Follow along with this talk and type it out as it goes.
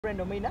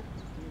Brenda mwina?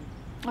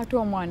 Ate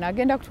omwana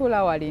agenda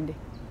kutuula walinde.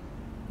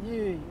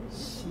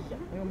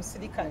 Uyo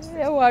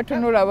musirikale.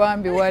 Watunula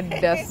bambi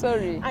wadda,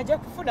 sorry. Ajja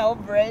kufunawo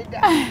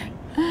Brenda.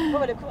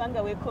 Wabale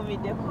kubanga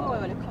wekomiddeko,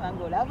 wabale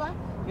kubanga olaba.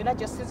 Byonna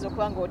gy'osinza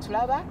okubanga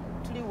otulaba.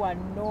 Tuli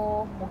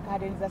wano mu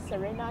Gardens za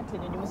Serena, ate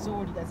ennyonyi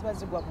muziwulira ziba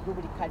zigwa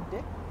buli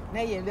kadde.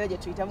 Naye embeera gye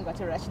tuyitamu nga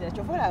terashina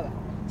kyova olaba.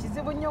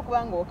 Kizibu nnyo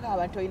okubanga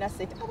okaaba nti olina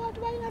ssente.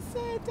 Abantu balina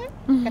ssente.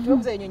 Kati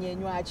weebuuza ennyonyi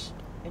enywaki.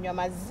 Enywa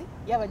mazzi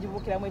yaba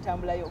gibuukiramu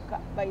etambula yokka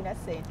balina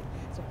ssente.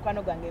 So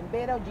kukano gange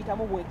embeera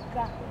ogiyitamu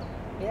bwekka.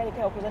 Era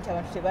leka okuza nti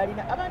abantu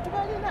tebalina. Abantu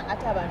balina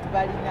ate abantu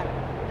balina.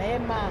 Naye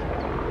maama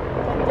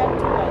tajja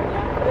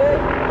kutuwanya.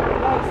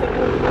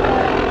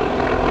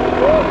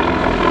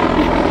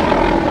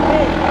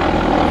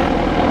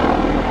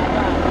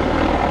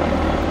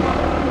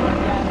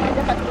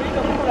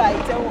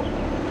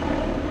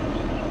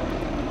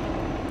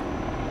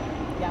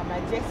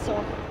 Yayise so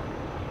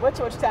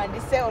bwekyo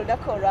tutandise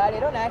olunaku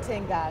olwaleero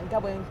naate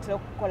nga bwe ntera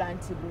okukola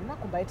nti buli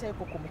lunaku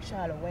mbayiteeko ku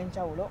mukyalo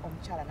ow'enjawulo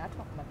omukyala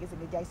n'atuwa ku magezi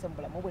g'egyayise mu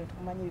bulamu bwe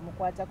tukumanya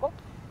ebimukwatako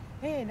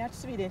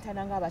n'atusuubira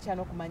entana ng'abakyala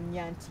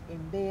n'okumanya nti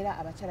embeera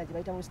abakyala gye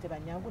bayitamu olusi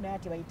tebanyangu naye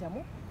ate bayitamu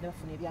ne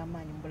bafuna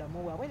ebyamaanyi mu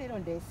bulamu bwabwe. Leero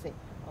ndeese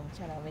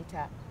omukyala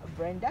bamuyita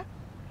Brenda,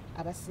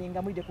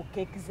 abasinga mulide ku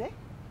keeki ze,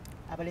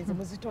 abalenzi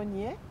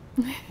muzitonye,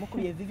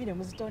 mukubye evivi ne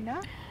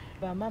muzitona,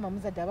 bamaama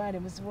muzadde abaana ne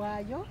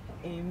muziwaayo,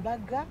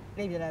 embaga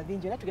n'ebirala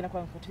bingi. Era tugenda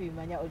kuba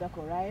tubimanya olunaku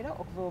olwaleero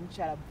okuva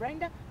omukyala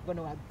Brenda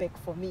gono wa Back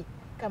for Me.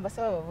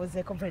 Kambasaba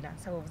babuuzeeko Brenda,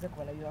 nsaba babuuze ku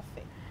balabi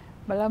baffe.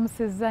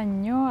 Balamusizza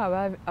nnyo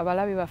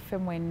abalabi baffe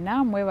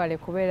mwenna, mwebale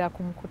kubeera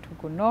ku mukutu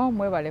guno,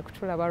 mwebale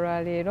kutulaba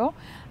lwaleero.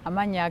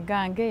 Amannya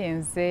agange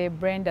nze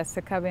Brenda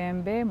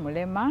Ssekabembe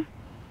mulema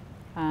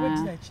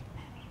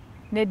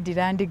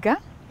neddira ndiga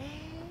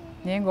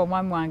naye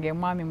ng'omwami wange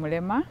mwami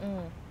mulema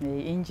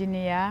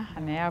engineer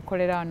naye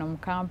akolera wano mu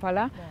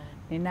Kampala.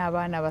 Nina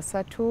abaana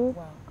 3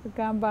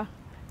 kugamba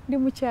ndi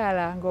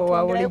mukyala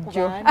ng'owa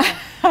bulijjo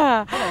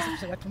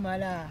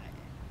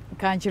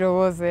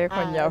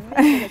kankirowoozeeko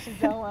nnyaffe.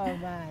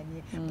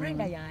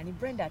 Brenda yaani?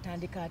 Brenda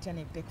atandika atya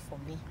ne Back for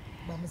Me?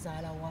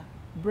 Bamuzaala wa?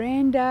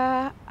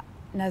 Brenda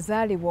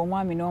nazaalibwa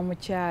omwami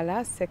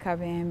n'omukyala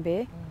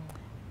Ssekabembe.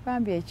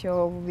 Bambi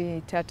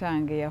ekyobubi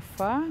tatange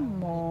yafa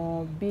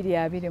mu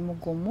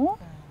 2021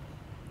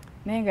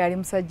 naye nga yali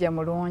musajja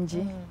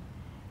mulungi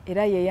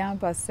era ye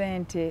yampa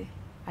ssente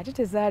ate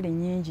tezaali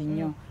nnyingi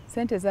nnyo.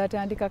 Ssente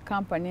zatandika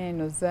kampani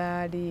eno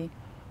zaali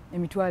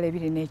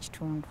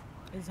 $2.5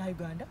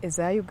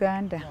 eza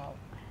Uganda.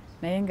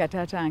 Naye nga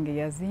tatange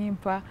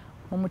yazimpa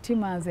mu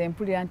mutima nze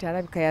mpulira nti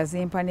alabika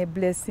yazimpa ne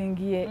blessing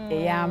ye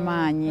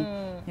ey'amaanyi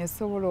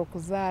yasobola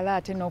okuzaala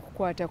ate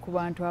n'okukwata ku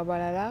bantu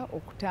abalala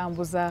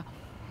okutambuza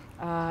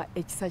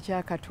ekisa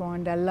kya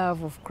Katonda,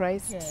 love of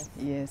Christ.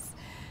 Yes.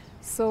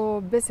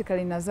 So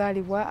basically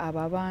nazaalibwa abo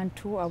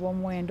abantu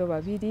ab'omuwendo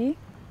 2.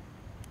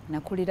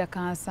 Nakulira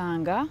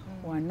Kansanga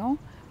wano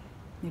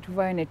ne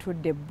tuvaayo ne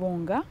tudda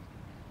Ebbunga.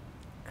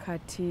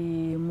 Kati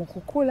mu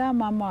kukula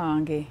maama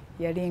wange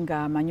yali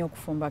nga amanyi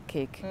okufumba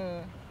keeki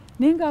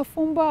naye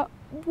ng'afumba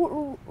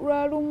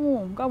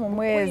lwalumu nga mu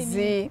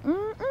mwezi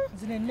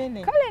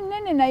kale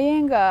nnene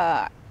naye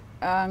nga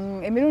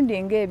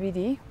emirundi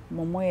ng'ebiri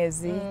mu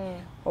mwezi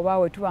oba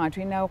we tuba nga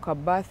tulinawo ka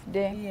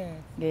birthday.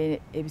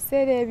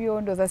 Ebiseera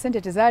ebyo ndooza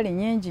ssente tezaali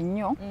nnyingi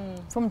nnyo,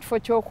 so mu kifo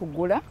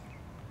ky'okugula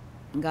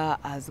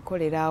nga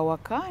azikolera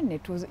awaka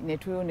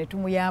ne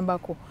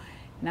tumuyambako.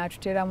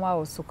 N'atuteramu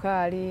awo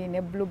sukaali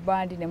ne blue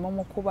band ne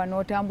mumukuba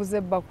n'otambuza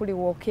ebbakuli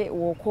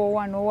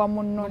wokoowa n'owa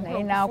munno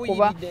naye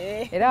n'akuba.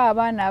 Era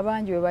abaana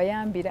abangi we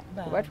bayambira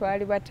kuba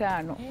twali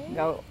 5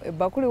 nga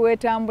ebbakuli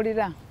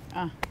weetambulira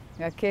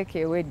nga keeki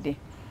ewedde.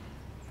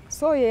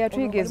 So ye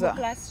yatuyigeza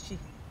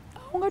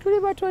nga tuli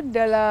bato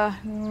ddala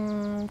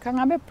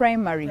kaŋŋambe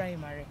primary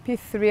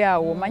P3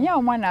 awo manyi awo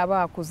omwana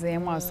aba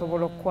akuzeemu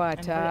asobola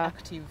okukwata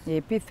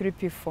P3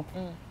 P4.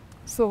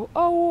 So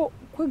awo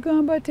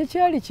kwegamba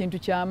tekyali kintu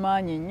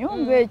kyamaanyi nnyo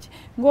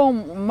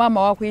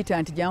ng'omama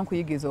wakuyita nti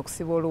jankuyigiza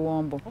okusiba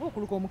oluwombo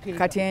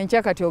kati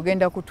enkya kati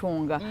ogenda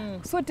kutunga.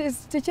 So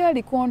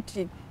tekyaliko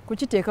nti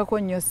kukiteekako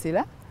nnyo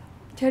sira,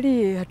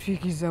 kyali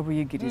yatuyigiriza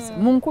buyigiriza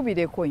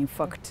munkubireko in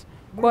fact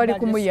kwali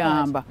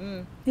kumuyamba.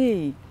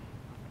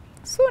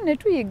 So ne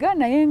tuyiga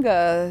naye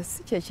nga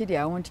si kyekiri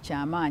awo nti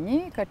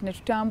kyamaanyi. Kati ne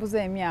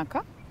tutambuza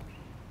emyaka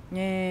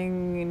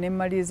ne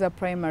mmaliriza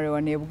primary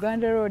wano e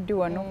Buganda Road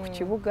wano ku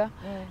kibuga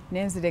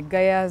nenzira e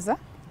Gayaza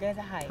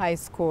High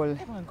School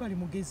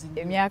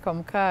emyaka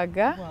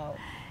 6.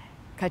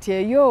 Kati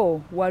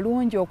eyo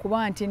walungi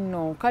okuba nti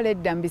nno kale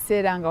edda mu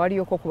biseera nga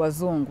waliyoko ku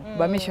bazungu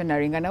ba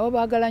missionary nga nabo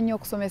baagala nnyo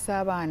okusomesa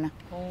abaana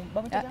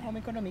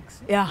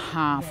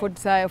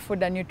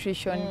food and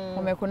nutrition,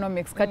 home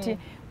economics. Kati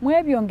mu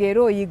ebyo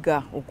ng'era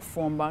oyiga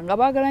okufumba nga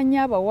baagala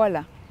nnyo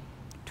abawala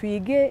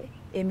tuyige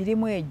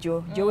emirimu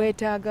egyo gye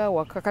weetaaga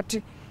waka.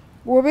 Kati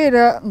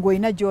wobeera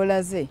ng'olina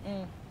gy'olaze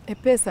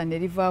epesa ne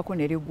livaako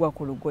ne liggwa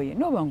ku lugoye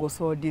noba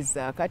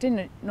ng'osoodiza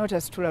kati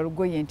notasitula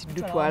lugoye nti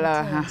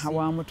dutwala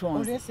wa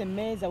mutonzi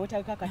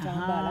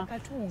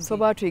so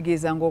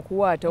baatuyigiriza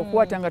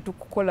okuwaata nga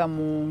tukukola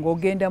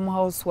ng'ogenda mu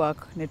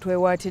housework ne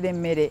twewaatira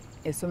emmere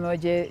essomero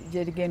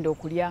gye ligenda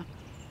okulya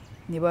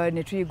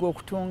ne tuyiga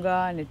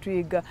okutunga ne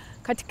tuyiga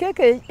kati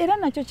keeke era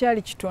nakyo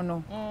kyali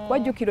kitono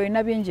wajjukira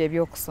olina bingi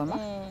ebyokusoma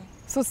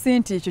so si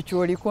nti ekyo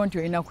kyoliko nti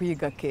olina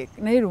kuyiga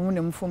keeke naye lumu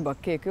ne mufumba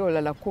keeke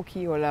olala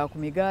kuki olala ku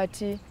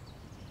migaati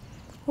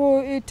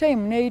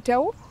time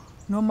neyitawo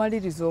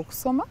n'omaliriza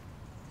okusoma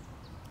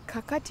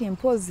kakati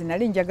mpozi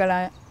nali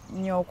njagala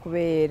nnyo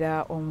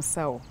okubeera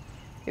omusawo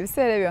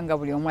ebiseera ebyo nga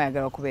buli omu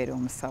ayagala okubeera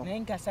omusawo naye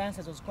nga sayansi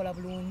ezo zikola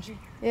bulungi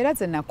era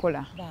ze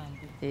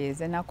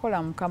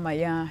nakola mukama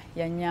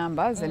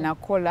yannyamba ze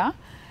nakola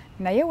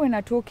naye we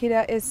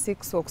natuukira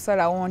S6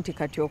 okusalawo nti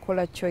kati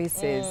okola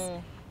choices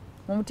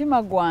mu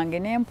mutima gwange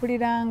ne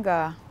mpulira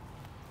nga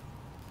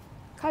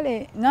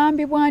kale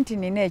ngambibwa nti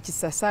nina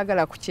ekisa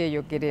saagala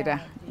kukyeyogerera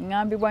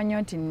ngambibwa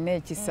nnyo nti nina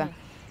ekisa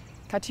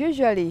kati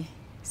usually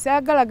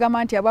saagala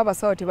gamba nti abo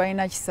abasawo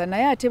tebalina kisa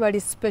naye ate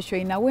bali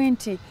special inawe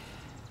nti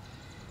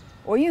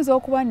oyinza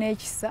okuba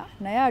n'ekisa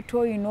naye ate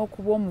olina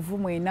okuba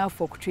omuvumu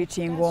enaafu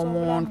okutreatinga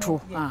omuntu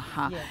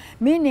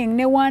meaning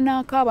ne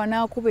wanaakaaba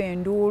n'akuba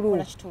enduulu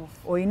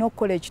olina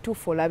okukola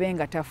ekituufu olabe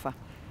nga tafa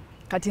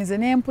kati nze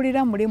ne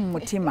mpulira muli mu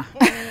mutima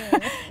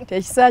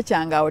tekisa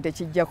kyange awo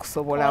tekijja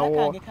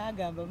kusobolawo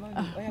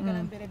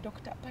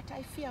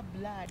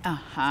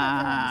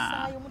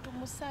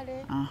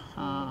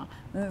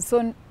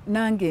so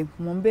nange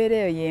mu mbeera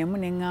eyo y'emu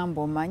ne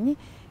ŋŋamba omanyi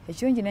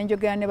ekirungi ne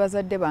njogera ne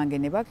bazadde bange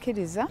ne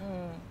bakkiriza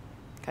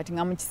kati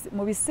nga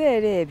mu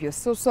biseera ebyo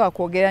sosobola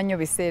kwogera nnyo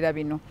biseera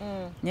bino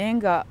naye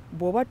nga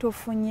bw'oba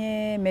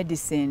tofunye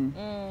medicine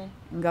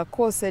nga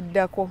koosi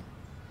eddako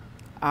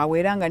awo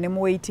era nga ne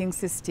mu waiting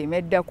system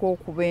eddako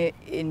okuba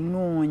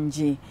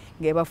ennungi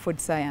ng'eba food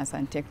science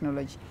and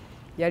technology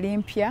yali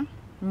mpya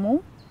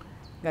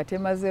nga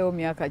temazeewo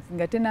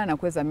nga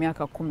tenaanakweza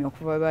myaka 10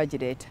 okuva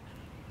bagireeta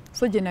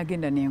so gye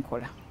nagenda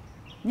nenkola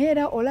naye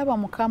era olaba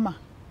mukama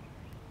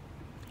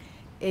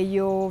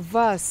eyo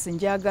verse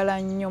njagala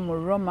nnyo mu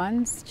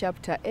Romans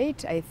chapter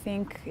 8 I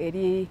think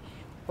eri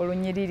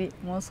olunyiriri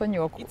munsonyi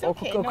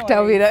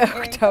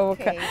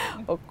okutabuka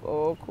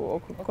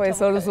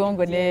okukozesa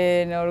oluzungu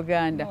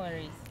n'oluganda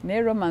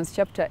naye Romans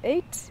chapter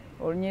 8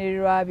 olunyiriri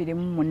lwa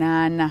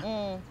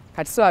 28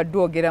 kati so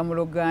adwogera mu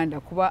luganda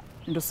kuba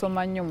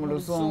ndusoma nnyo mu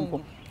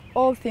luzungu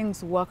all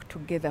things work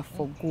together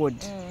for good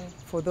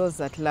for those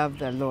that love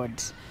the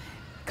Lord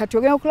kati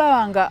ogenda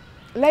okulaba nga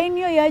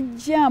layini yo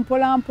yajja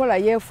mpola mpola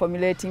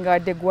yeformulating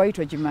wadde gwayi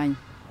togimanyi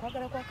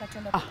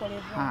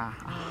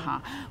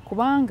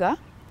kubanga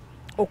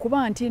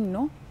okuba nti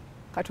nno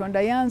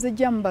Katonda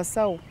yanzijja mu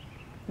basawo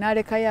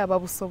n'alekayo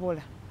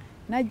ababusobola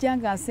najja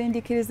nga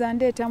nsindikiriza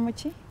ndeeta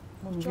muki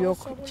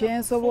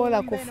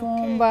kyensobola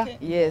kufumba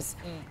yes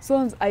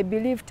so I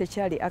believe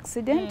tekyali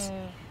accident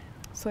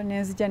so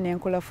nenzijja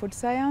nenkola food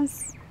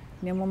science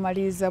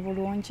nemumaliriza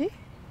bulungi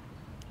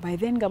by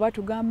then nga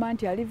batugamba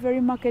nti ali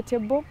very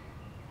marketable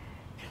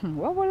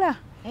wabula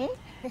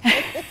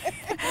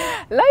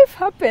life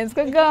happens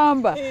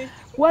kagamba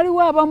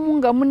waliwo abamu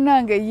nga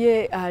munnange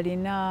ye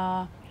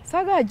alina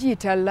saga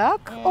agiyita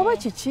luck oba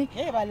kiki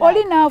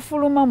oli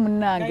n'afuluma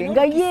munnange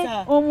nga ye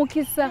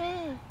omukisa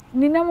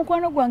nina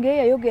mukwano gwange ye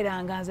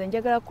yayogeranga nze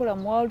njagala kukola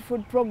mu World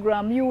Food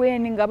Program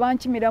UN nga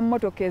bankimira mu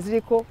motoka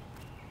eziriko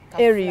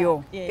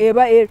aerial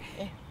eba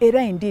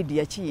era indeed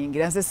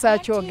yakiyingira nze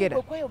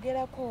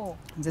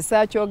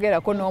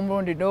saakyogerako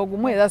n'omulundi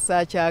n'ogumu era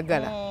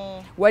saakyagala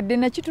wadde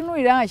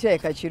nakitunuulira nga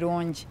kirabika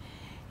kirungi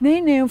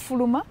naye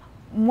nenfuluma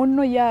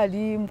munno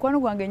yaali mukwano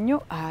gwange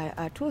nnyo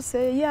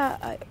atuuse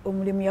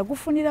omulimu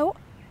yagufunirawo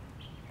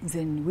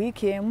nze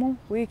wiiki emu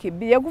wiiki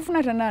bbiri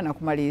yagufuna tanaana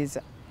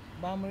kumaliriza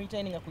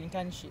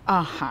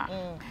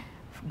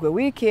gwe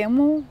wiiki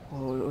emu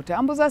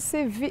otambuza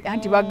CV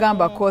anti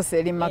bagamba koosi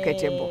eri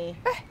marketable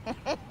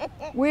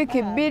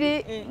wiiki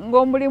bbiri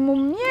ng'omulimu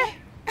mmye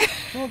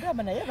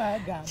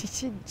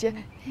kikijja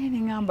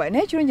neŋŋamba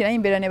naye kirungi naye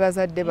mbeera ne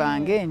bazadde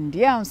bange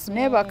ndyansu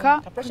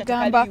nebaka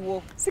gamba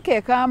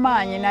sikeeka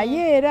amaanyi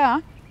naye era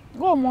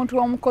ng'omuntu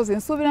omukozi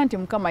nsuubira nti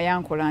mukama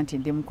yankola nti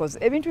ndi mukozi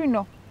ebintu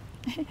bino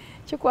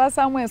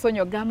kikwasaamu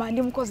ensonyi ogamba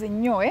ndi mukozi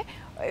nnyo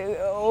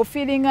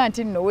ofiiringa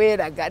nti nno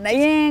weeraga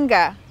naye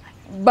nga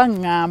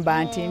baŋŋamba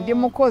nti ndi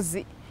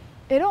mukozi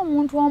era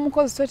omuntu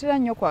omukozi totera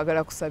nnyo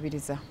kwagala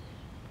kusabiriza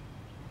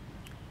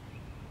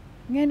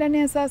ngenda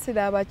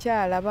nensaasira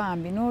abakyala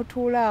bambi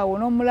n'otuula awo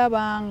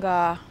n'omulaba nga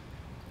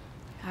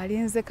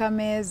alinze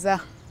kameeza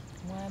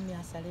mwami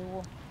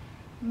asalewo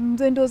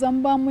nze ndowooza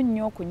mubaamu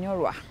nnyo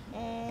okunyolwa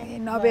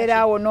nobeera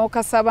awo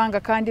n'okasaba nga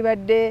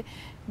kandibadde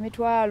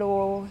mitwalo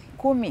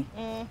 10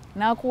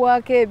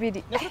 n'akuwaako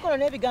 2 nekikola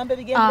n'ebigambo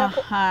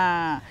ebigendako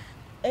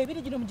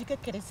ebiri gino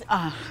mugikekkereze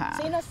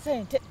sirina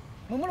ssente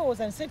mwe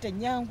mulowooza ssente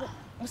nnyangu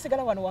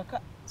musigala wano waka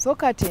so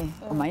kati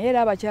omanyi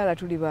era abakyala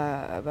tuli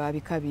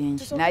babika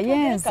bingi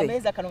naye nze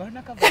kameza kano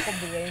nakavako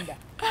Brenda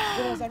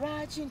ndowooza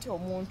lwaki nti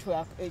omuntu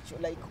ekyo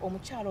like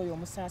omukyala oyo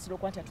omusaasira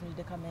okuba nti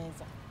atunidde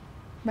kameeza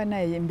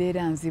banaye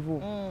mbeera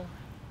nzibu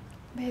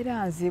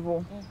mbeera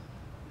nzibu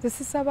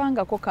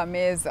zisisabangako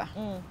kameeza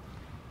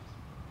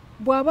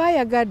bw'aba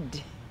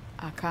ayagadde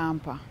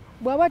akampa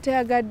bw'aba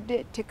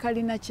tayagadde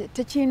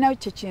tekirina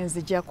kye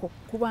kinzijako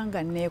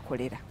kubanga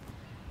neekolera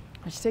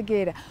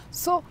okitegeera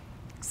so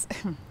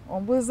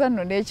ombuuza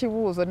nno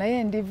n'ekibuuzo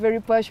naye ndi very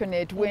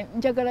passionate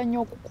njagala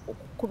nnyo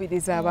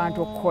okukubiriza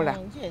abantu okukola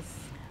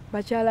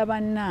bakyala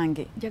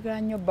bannange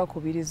njagala nnyo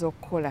bakubiriza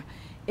okukola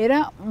era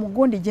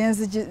mugundi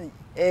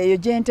eyo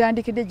gye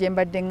ntandikidde gye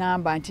mbadde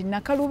ŋŋamba nti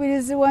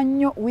nakalubirizibwa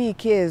nnyo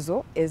wiiki ezo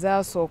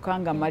ezasooka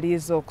nga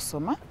maliriza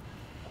okusoma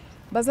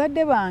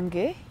bazadde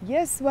bange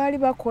yes baali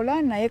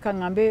bakola naye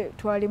kaŋŋambe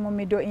twali mu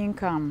middle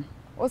income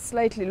or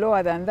slightly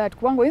lower than that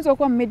kubanga oyinza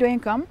okuba mu middle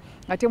income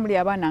ate muli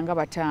abaana nga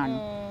bataano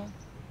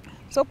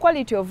so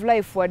quality of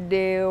life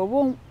wadde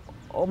oba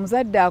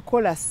omuzadde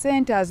akola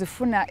sente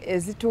azifuna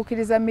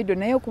ezituukiriza middle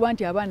naye okuba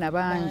nti abaana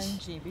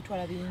bangi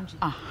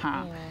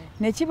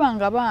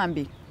nekibanga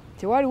bambi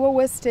tewaliwo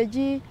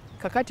wastage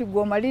kakati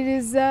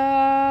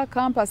gwomaliriza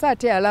campus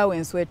ate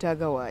allowance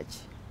wetaaga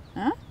waaki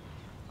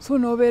so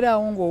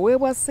n'obeeraawo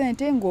ng'oweebwa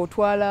ssente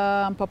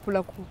ng'otwala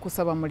mpapula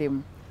kusaba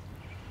mulimu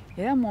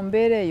era mu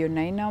mbeera eyo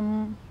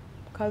nalinamu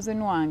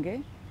cousin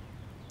wange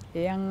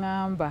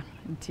eyaŋŋamba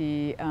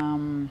nti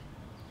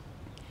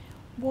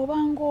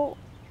bw'obanga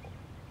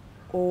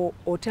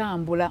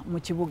otambula mu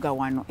kibuga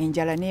wano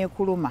enjala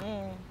neekuluma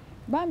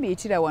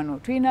bambiyitira wano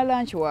tulina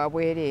lanchi wa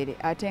bwereere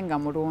ate nga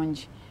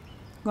mulungi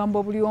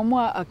gamba buli omu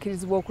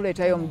akkirizibwa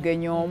okuleetayo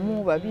omugenyi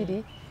omu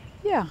babiri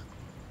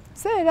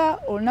so era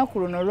olunaku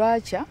luno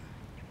lwakya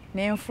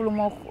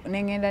nenfuluma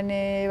nengenda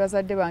ne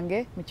bazadde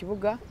bange mu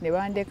kibuga ne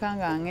bandeka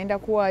nga ngenda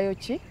kuwaayo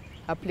ki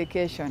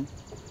application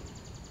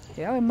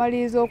era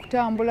wemaliriza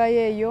okutambulayo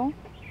eyo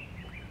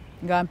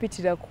nga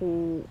mpitira ku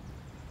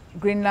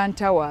Greenland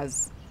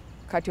Towers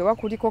kati oba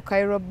kuliko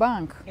Cairo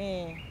Bank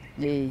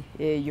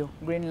eyo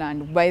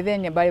Greenland by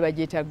then baali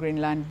bagiyita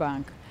Greenland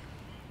Bank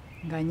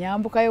nga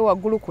nyambukayo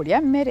waggulu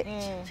kulya mmere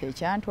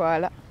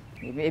kyekyantwala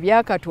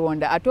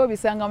ebyakatonda ate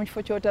obisanga mu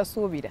kifo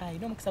ky'otasuubira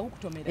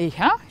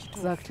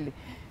exactly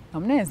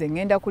amunenze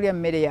ngenda kulya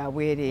mmere ya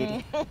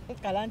bwereere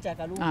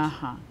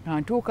nga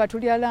ntuuka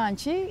tulya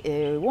lanchi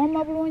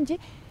wooma bulungi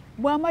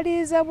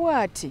bw'amaliriza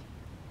bw'ati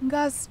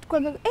nga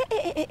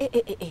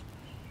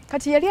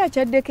kati yali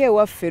akyaddeko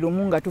ewaffe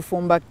lumu nga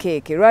tufumba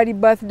keeke lwali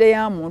birthday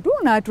ya muntu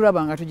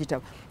n'atulaba nga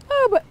tugitaba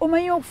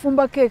omanyi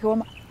okufumba keeke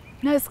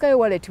nasikayo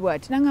wallet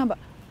bw'ati nangamba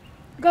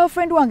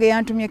girlfriend wange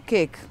yantumye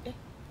keeke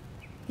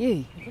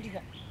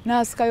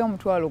n'asikayo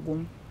omutwalo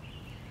gumu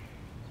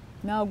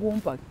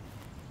n'agumpa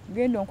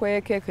genda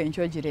onkweye keeke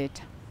enkyo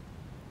gireeta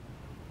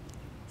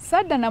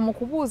sadda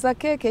namukubuuza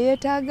keeke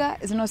yeetaaga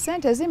zino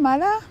sente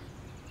zimala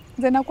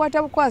nze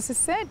nakwata bukwasi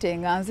sente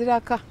nga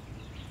nziraka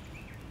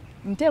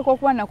nteekwa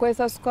okuba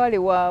nakozesa sukaali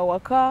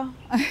waka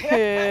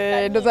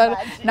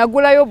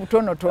nagulayo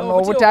obutonotono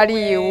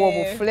obutaliiwo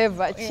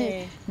obufuleva ki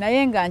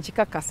naye nga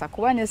nkikakasa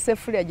kuba ne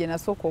sefulia gye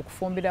nasooka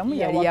okufumbiramu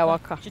yali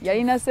yawaka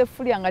yalina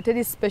sefulia nga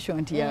teri special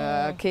nti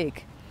ya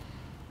keeke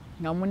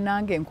nga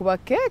munnange nkuba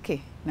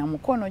keeke na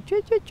mukono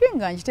cwicwicwi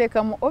nga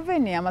nkiteeka mu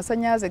oven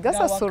amasannyalaze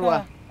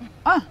gasasulwa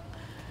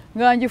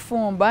nga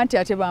ngifumba nti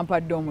ate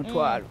bampadde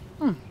omutwalo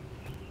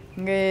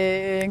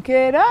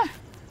nkeera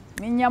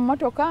ninnya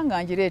mmotoka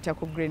nga ngireeta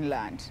ku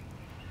Greenland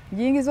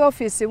njingiza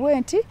ofiisi bwe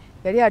nti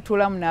yali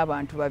atuulamu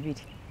n'abantu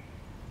babiri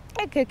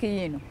ekeeki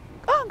yino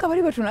nga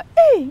bali batuna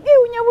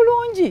ewunya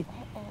bulungi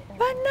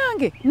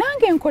bannange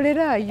nange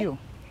nkoleraayo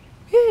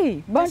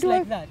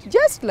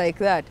just like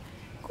that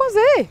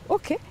koze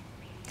okay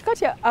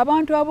kati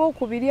abantu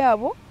ab'okubiri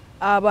abo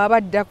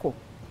abaddako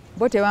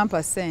bo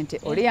tebampa ssente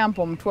oli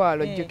yampa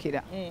omutwalo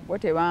jjukira bo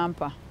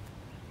tebampa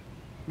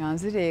nga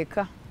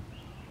nzireeka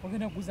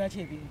ogenda kuguza ki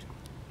ebintu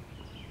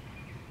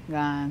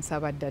nga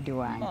nsaba ddadi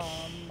wange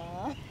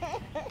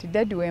ti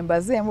ddadi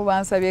wembazeemu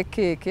bansabye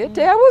keeke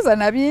teyabuuza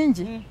na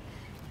bingi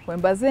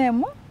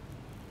wembazeemu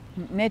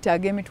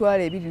neetaaga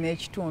emitwalo 2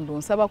 n'ekitundu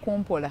nsaba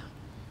kumpola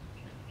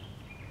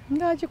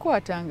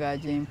ng'agikwata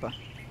ng'agimpa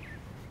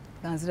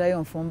nga nzirayo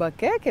nfumba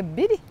keeke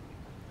 2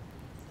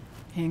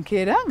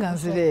 enkeera nga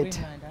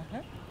nzireeta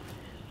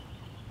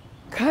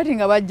kati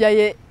nga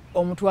bajjayo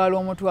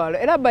omutwalo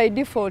era by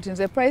default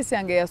nze price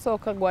yange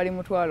yasooka gwali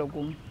mutwalo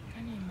gumu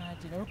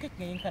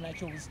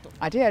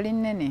ate yali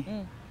nnene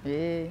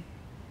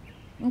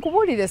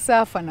nkubuulire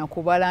saafa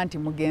nakubala nti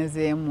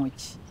mugenzeemu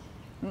ki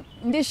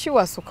ndi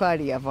shuwa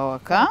sukaali yava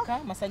waka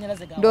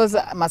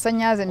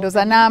masannyalaze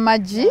ndoza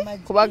n'amagi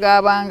kuba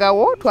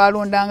gabangawo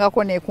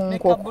twalundangako ne ku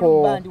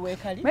nkoko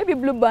maybe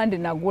blue band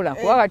nagula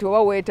kuba kati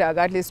oba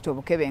weetaaga at least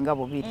obukebe nga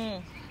 2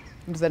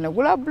 ndoza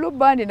nagula blue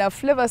band na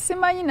flavor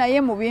simanyi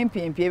naye mu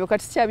bimpimpi ebyo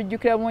kati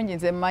sikyabijjukira bungi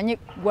nze mmanyi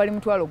gwali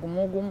mutwalo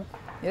gumu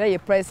era ye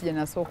price gye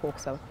nasooka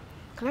okusaba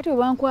kakati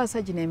oba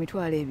nkwasa gino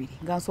emitwalo 2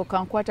 nga nsooka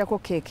nkwatako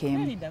keeke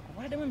emu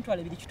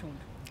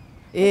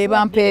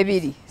bampa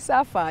ebiri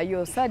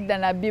saafaayo sadda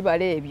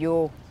nabibala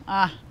ebyo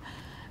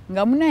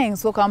nga munaye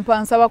nsooka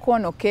nsabako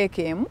ono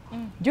keeke emu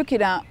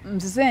jjukira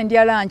nzize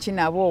ndya lanki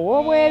nabo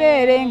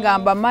w'obwereere nga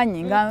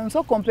mbamanyi nga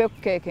nsooka ompe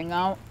keeke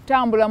nga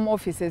ntambula mu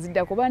ofiisi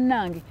eziddako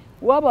bannange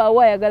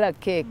wabaawo ayagala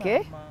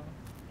keeke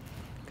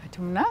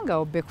kati munange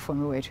awo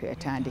bekufumi weetu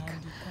yatandika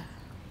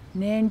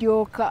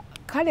nendyoka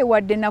kale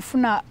wadde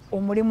nafuna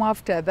omulimu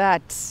after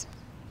that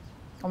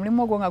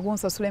omulimu ogwo nga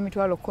gunsasula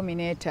emitwalo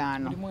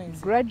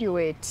 15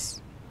 graduate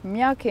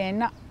myaka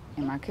 4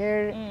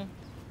 emakere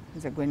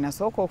nze gwe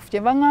nasooka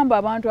okufya baŋŋamba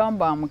abantu abamu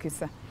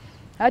bamukisa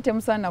ate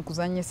musaana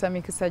kuzannyisa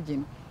mikisa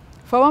gino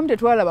fe abamu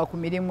tetwalaba ku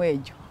mirimu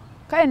egyo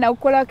kale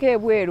nakukolako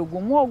ebweru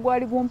gumu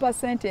ogwali gumpa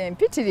ssente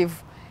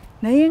empitirivu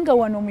naye nga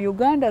wano mu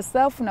Uganda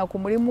saafuna ku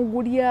mulimu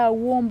guli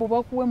awo mbu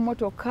bakuwa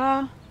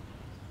emmotoka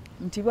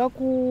nti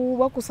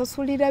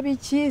bakusasulira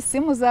biki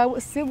simu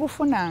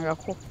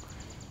sigufunangako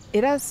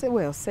era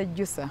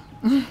sejjusa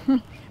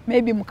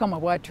maybe mukama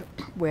bwatyo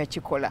bwe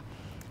yakikola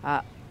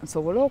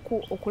nsobole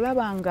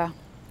okulaba nga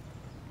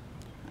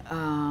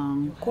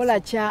nkola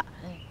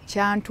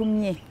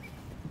kyantumye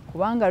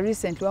kubanga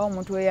recently wawo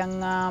omuntu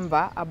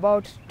weyaŋŋamba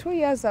about 2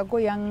 years ago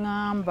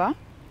yaŋŋamba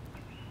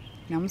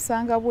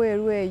namusanga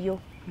bweru eyo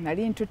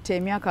nali ntutte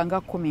emyaka nga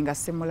 10 nga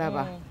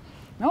simulaba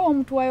nawe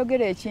omuntu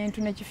wayogera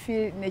ekintu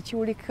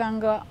nekiwulika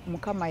nga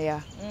mukama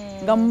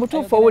nga mu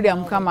butuufu owulira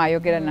mukama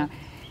ayogera nawe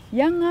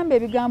yaŋŋamba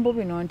ebigambo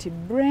bino nti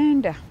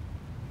Brenda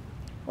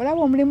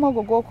olaba omulimu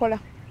ogwo gwokola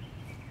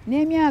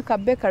n'emyaka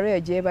bekareyo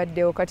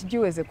gyebaddewo kati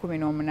giweze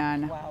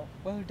 18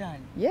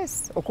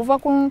 yes okuva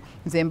ku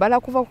nze mbala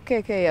kuva ku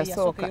keeke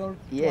eyasooka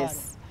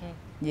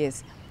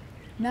yes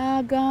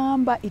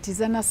n'agamba it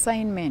is an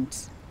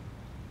assignment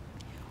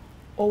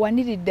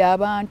owaniridde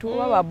abantu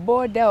oba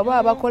baboda oba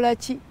abakola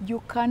ki you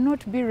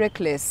cannot be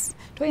reckless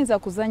toyinza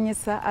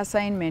kuzanyisa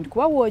assignment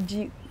kuba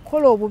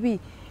woogikola obubi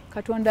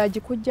katonda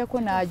agikuggyako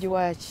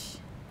n'agiwaki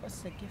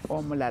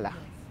omulala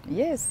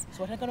yes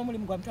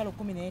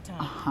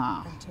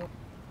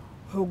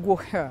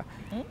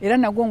era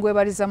nagwo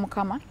ngwebaliza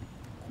mukama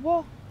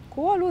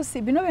kuba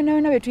oluusi bino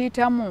byonna bye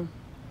tuyitamu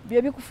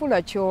bye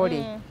bikufuula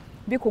kyoli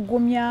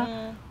bikugumya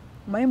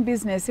my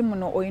business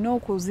muno olina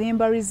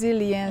okuzimba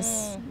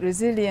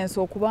resilience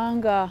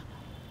okubanga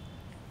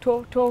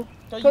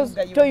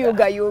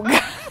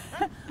toyugayuga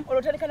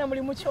olwotalekana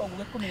mulimu ki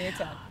ogwe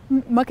 15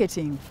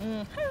 marketing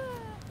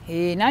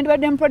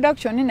nandibadde mu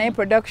production naye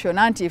production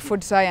anti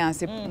food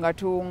science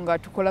nga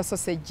tukola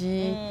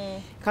sausage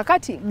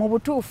kakati mu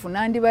butuufu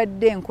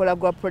nandibadde nkola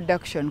gwa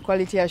production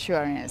quality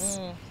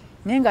assurance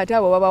naye nga ate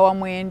abo baba wa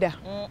mwenda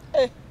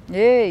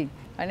ne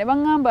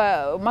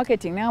baŋŋamba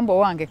marketing namba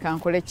wange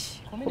kankole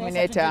ki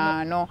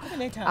 15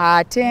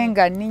 ate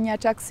nga nninya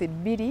taxi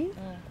 2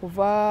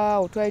 kuva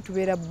otwali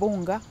tubeera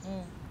Bbunga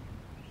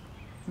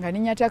nga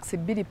nninya taxi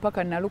 2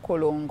 paka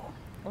Nalukolongo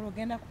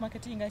olugenda ku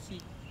marketing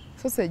ki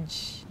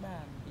sausage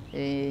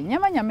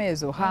nyama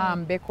ezo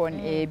bacon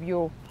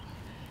ebyo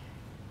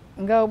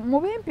nga mu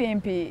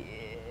bimpimpi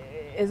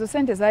ezo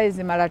sente zaali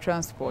zimala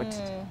transport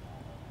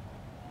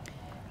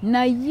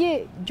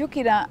naye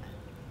jjukira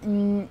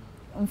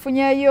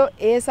nfunyeyo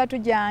esatu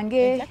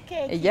gyange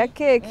ejja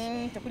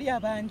keeki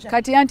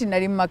kati anti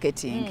nali mu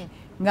marketing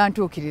nga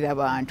ntuukirira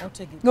abantu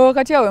nga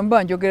wakati awe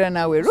mba njogera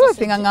naawe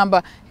Ruth nga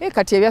ngamba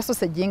kati ebya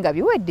sausage nga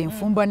biwedde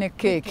nfumba ne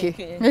keeke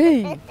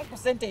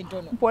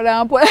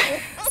mpolampola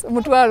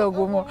mutwalo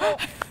gumu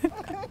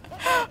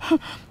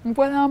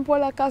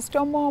mpolampola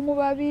kasitoma omu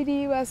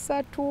 2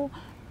 3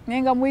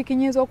 naye nga mu wiiki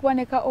nyinza okuba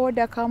ne ka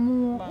order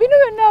kamu bino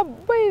byonna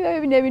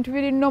bino ebintu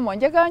biri nnomo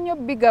njagala nnyo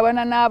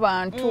bigabana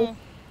n'abantu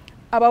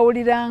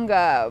abawulira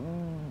nga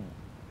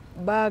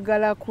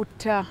baagala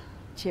kutta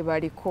kye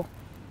baliko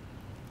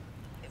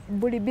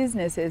buli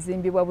bizinesi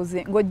ezimbibwa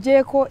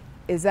ng'oggyeko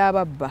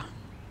ez'ababba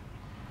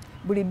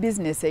buli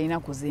bizinesi erina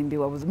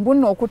kuzimbibwa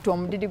mbuno okutta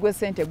omudidi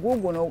gw'essente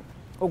guuguno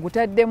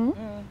ogutaddemu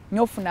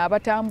n'ofuna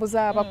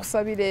abatambuza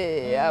abakusabire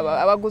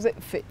abaguze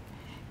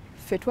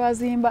ffe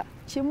twazimba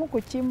kimu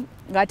ku kimu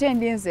ng'ate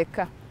ndi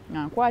nzekka nga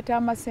nkwata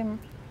amasimu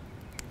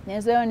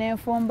nenzeyo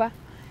n'enfumba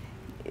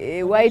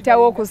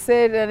wayitawo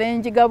okuseera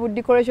n'enjiga bu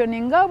decoration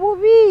nga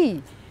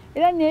bubi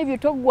era n'ebyo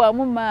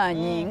toggwamu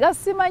maanyi nga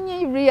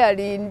simanyi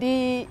really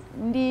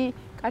ndi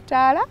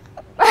kataala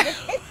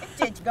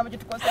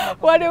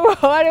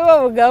waliwo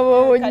obugambo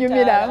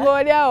obunyumira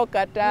ng'oli awo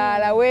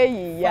kataala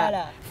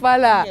weeyiya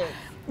fala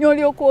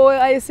n'olyoka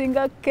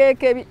ayisinga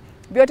keeke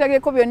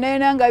byotageko byonna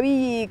era nga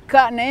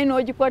biyiika naye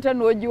n'ogikwata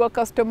n'ogiwa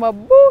kasitoma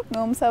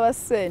n'omusaba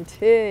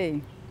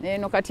ssente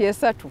eno kati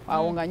 3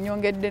 awo nga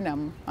nnyongedde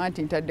namu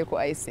anti ntaddeko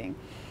icing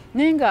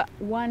naye nga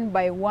 1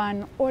 by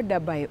 1 order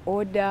by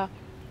order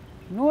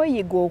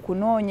n'oyiga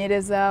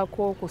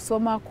okunoonyerezaako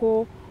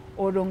okusomako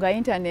olwo nga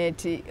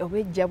intaneti oba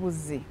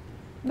ejjabuzi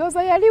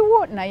ndowooza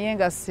yaliwo naye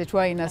nga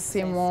tetwalina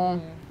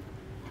simu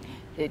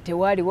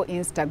tewaliwo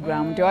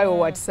Instagram tewaliwo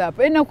WhatsApp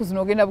ennaku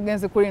zino ogenda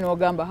bugenzi kuli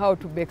n'ogamba how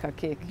to bake a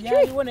cake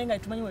byaliwo naye nga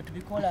tumanyi we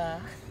tubikola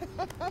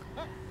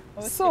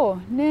so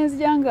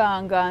nenzija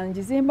nga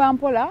njizimba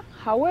mpola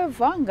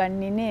however nga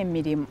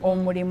nina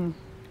omulimu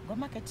Go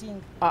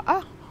marketing.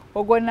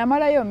 Ogwo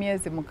namalayo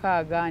myezi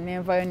 6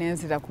 nenvayo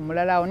nenzira ku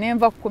mulala awo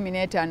nenva ku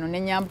 15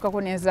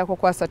 nenyambukako nenzirako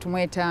ku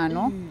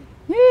 35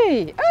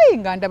 ai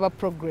nga ndaba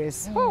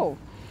progress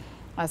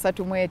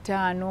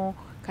 35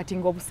 kati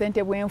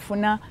ng'obusente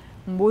bwenfuna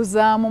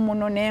mbuzaamu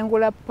muno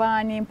nengula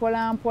paani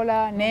mpola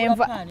mpola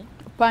nenva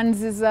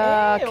panzi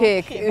za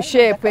cake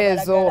shape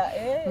ezo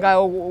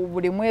nga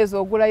buli mwezi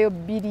ogulayo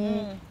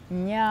 2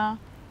 4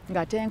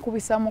 nga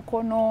tenkubisa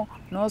mukono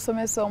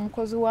n'osomesa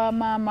omukozi wa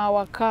maama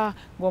waka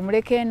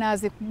ng'omuleke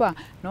naazikuba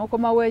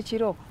n'okomawo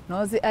ekiro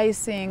n'ozi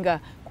icinga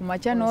ku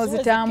makya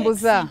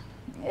n'ozitambuza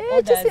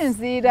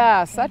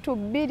kisinziira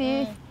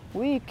 3-2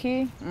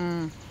 wiiki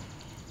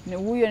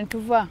wuyo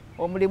netuva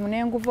omulimu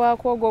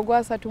nenguvaako ogwo gwa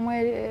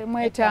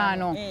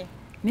 35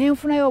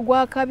 nenfunayo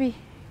ogwakabi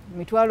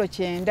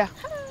 9,000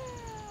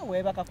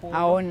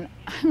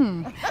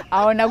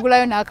 awo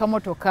nagulayo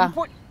n'akamotoka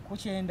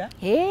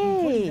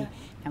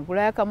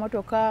nagulayo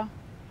akamotoka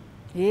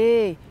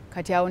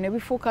kati awo ne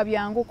bifuuka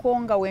byanguko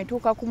nga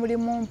wentuuka ku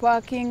mulimu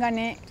mpaakinga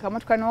ne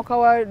kamotoka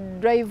n'okawa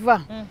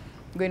driver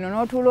gweno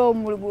n'otuula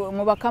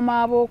mu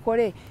bakama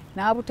abookole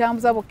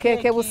n'abutambuza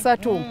bukeeke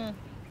 3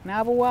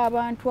 n'abuwa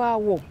abantu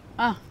awo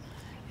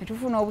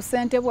netufuna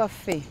obusente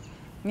bwaffe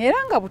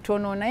era nga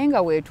butono naye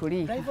nga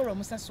weetuli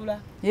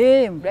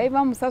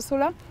driver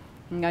musasula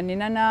nga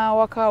nina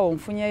n'awakaawo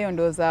nfunyeyo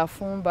ndooza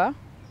afumba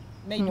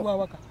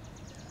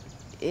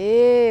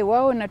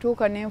waawo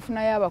natuuka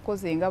nenfunayo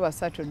abakozi nga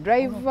 3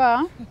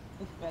 driver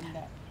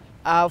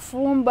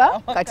afumba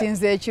kati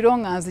nze ekiro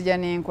nga nzija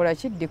nenkola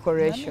ki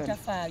decoration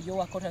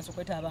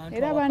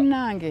era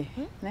bannange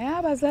naye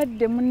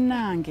abazadde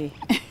munnange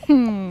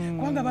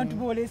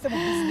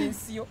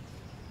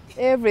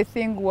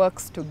everything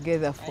works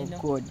together for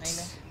good.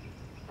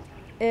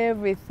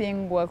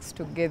 Everything works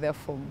together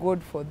for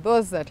good for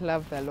those that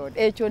love the Lord.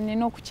 Ekyo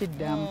nina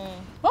okukiddamu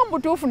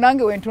omutuufu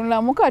nange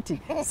wentunulamu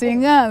kati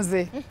singa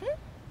nze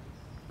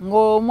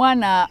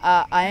ng'omwana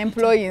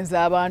employinze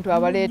abantu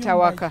abaleeta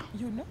waka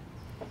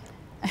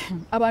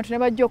abantu ne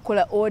bajja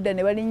okukola order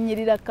ne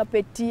balinnyirira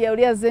kapeti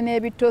oli azze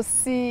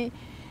n'ebitosi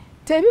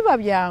tebiba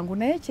byangu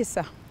naye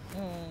kisa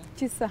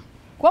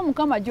kuba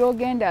Mukama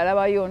gy'ogenda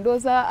alabayo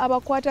ndooza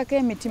abakwatako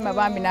emitima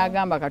bambi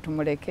n'agamba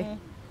katumuleke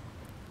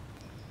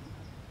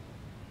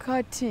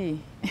kati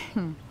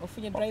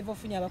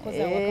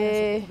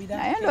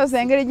naye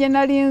ndooza engeri gye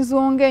nali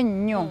nzunga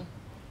ennyo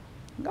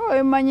nga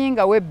wemanyi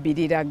nga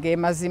webbirira ge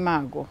mazima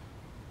ago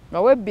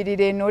nga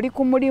webbirira eno oli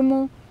ku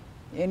mulimu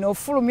eno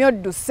ofulumya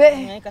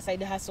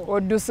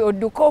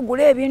odduka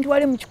ogula ebintu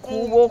wali mu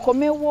kikuubo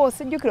okomewo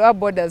sijjukira wa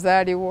boda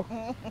zaaliwo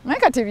naye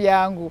kati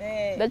byangu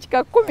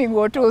dakika 10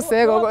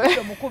 ng'otuuseeko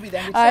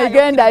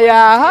agenda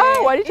yaha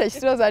wali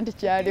tekirooza nti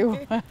kyaliwo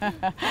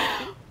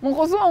mu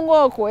kuzungu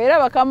okwo era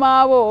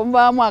bakama abo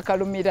mubaamu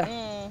akalumira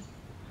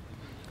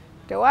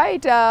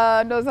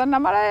tewaayita ndooza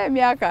namalayo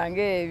emyaka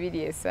nga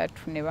 2-3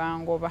 ne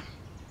bangoba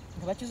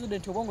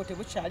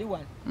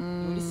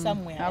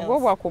nagwo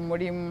bwa ku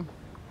mulimu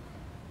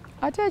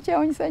ate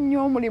ekyewunyisa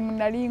nnyo omulimu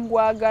nali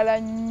ngwagala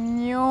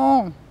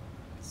nnyo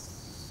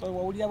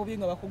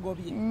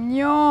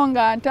nnyo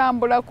nga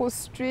ntambula ku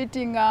street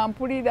nga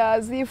mpulira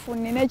aziifu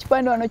nina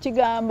ekipande wano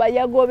kigamba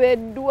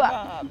yagobeddwa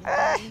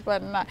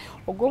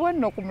ogobwa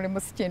nno ku mulimu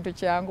si kintu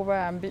kyangu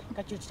bambi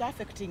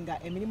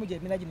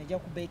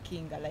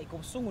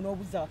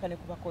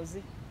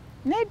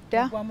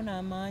nedda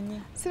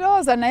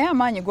sirowooza naye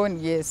amaanyi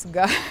goni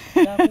yeesiga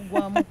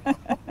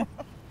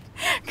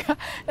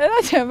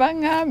era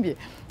kyebaŋŋambye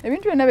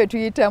ebintu byonna bye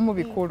tuyitamu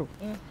bikulu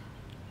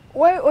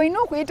olina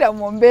okuyita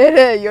mu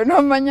mbeera eyo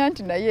n'omanya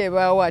nti naye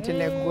ebaawo ate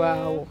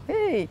neggwawo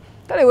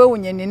kale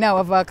weewunye nina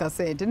awava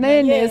akasente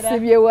naye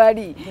neesibye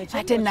wali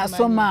ate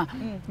nasoma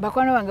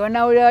bakwano bange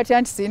banawulira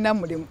batya nti sirina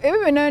mulimu ebyo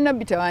byonna byonna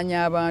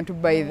bitawanya abantu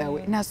by the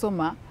way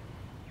nasoma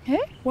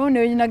wawo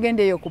neyo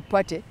nagenda eyo ku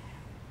pate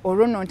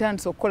olwo nno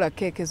ntandisa okukola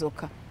keeke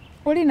zokka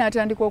oli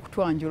n'atandika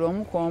okutwanjula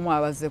omu ku omu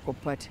abazze ku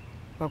pate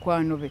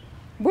bakwano be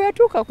bwe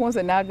yatuuka ku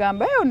nze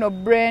n'agamba no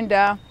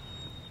Brenda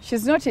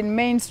she's not in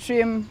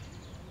mainstream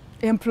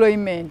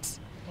employment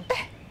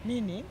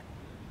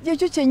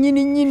kyekyo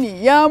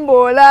kyennyini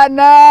yamboola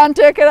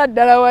nanteekera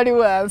ddala wali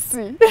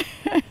wansi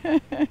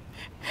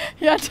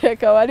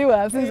yateeka wali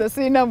wansi nze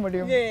sirina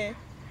mulimu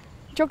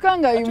kyokka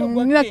nga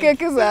nina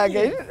keeke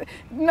zange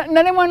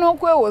nalemwa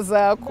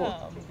n'okwewozaako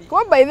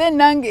kuba by then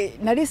nange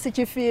nali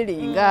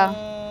sikifiiringa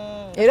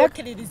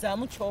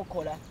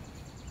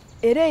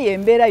era eyo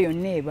embeera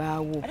yonna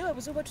ebaawo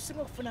obuzibu bwe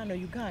tusinga okufuna wano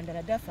Uganda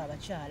naddala ffe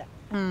abakyala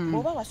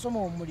bw'oba wasoma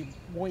omulimu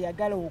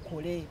bw'oyagala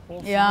okole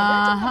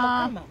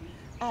Mukama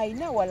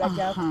ayina wala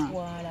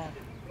gy'akutwala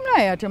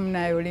naye ate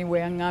munaye oli bwe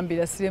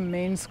yaŋŋambira sire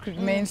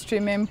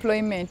mainstream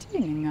employment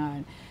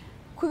niŋŋaana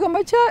kwegamba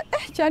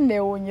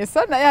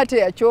kyanneewuunyisa naye ate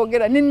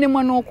yakyogera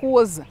nennemwa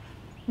n'okuwoza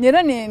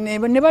era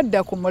ne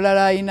badda ku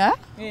mulala ayina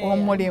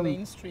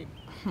omulimu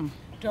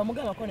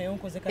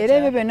era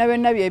ebyo byonna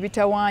byonna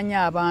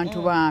byebitawaanya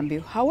abantu bambi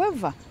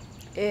however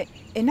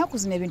ennaku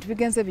zino ebintu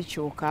bigenze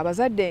bikyuka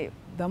abazadde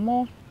the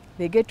more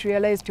they get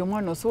realized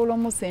omwana osobola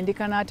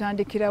omusindika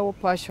n'atandikirawo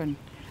passion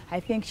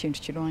I think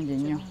kintu kirungi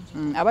nnyo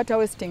abata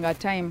wasting a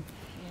time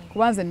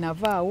kubanze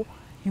navaawo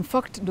in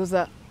fact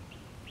ndoza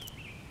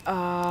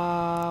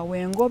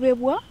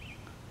wengobebwa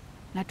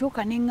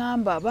natuuka ne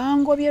ŋŋamba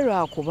bangobye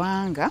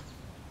lwakubanga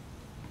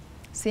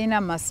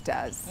siina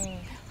masters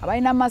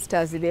abalina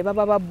masters be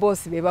baba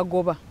baboosi be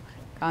bagoba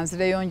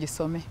kanzireyo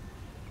ngisome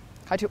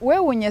kati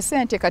weewunye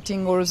sente kati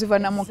ng'oluziva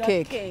na mu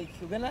keeki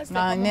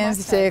nga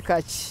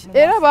nenziteeka ki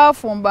era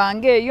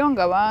baafumbanga eyo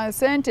nga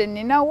sente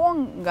ninawo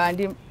nga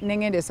ndi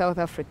nengenda e South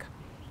Africa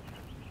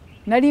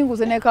nali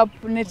nguze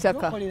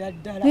n'ettaka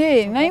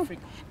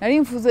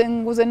nali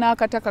nguze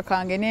n'akataka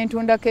kange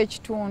nentundako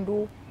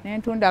ekitundu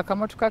nentunda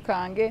akamotoka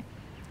kange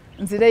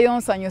nzireyo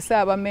nsanyuse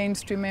aba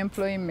mainstream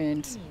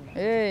employment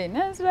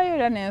nenzirayo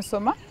era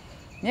nensoma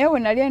naye we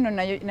nali eno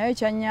nayo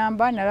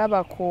kyanyamba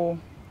nalaba ku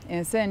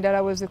ensi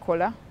endala bwe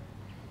zikola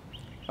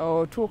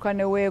otuuka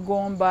ne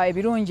weegomba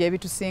ebirungi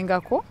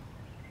ebitusingako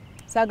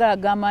saagala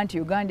gamba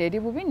nti Uganda eri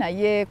bubi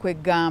naye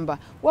kwegamba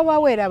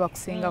wabaawo era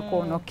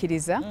abakusingako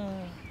nokkiriza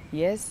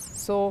yes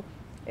so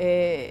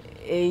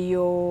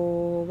eyo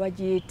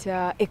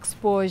bagiyita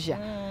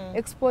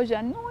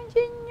exposure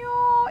nnungi nnyo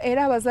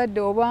era abazadde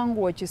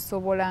obanga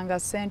okisobola nga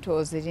ssente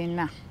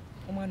ozirina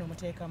omwana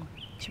omuteekamu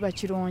kiba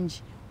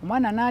kirungi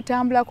omwana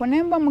n'atambulako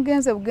nemba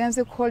mugenze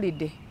bugenzi ku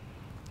holiday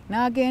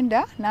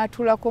n'agenda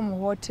n'atuulako mu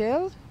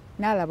hotel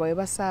n'alaba we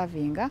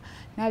basaavinga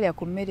n'alya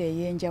ku mmere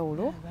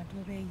ey'enjawulo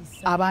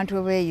abantu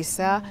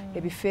beeyisa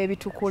ebifo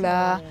ebitukula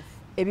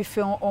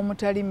ebifo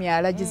omutali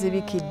myala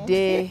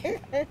gizibikidde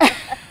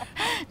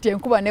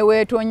tenkuba ne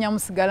weetonya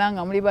musigala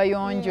nga muli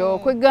bayonjo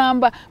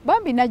kwegamba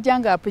bambi najja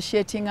nga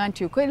appreciating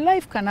nti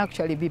life can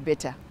actually be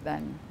better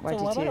than what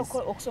it is.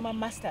 Okusoma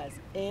masters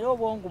era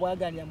obwongo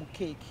bwaganira mu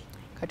keeki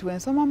kati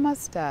wensoma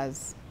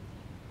masters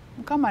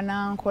Mukama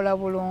nankola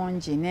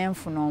bulungi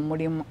nenfuna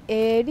omulimu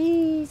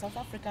eri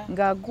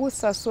nga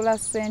gusasula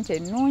ssente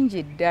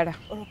nnungi ddala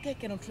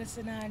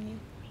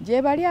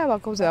gye bali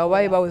abakozi abo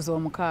baali baweza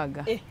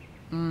 6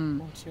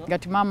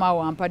 gati maama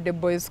awo ampadde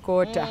boys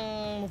quarter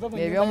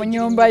ebyomu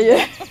nnyumba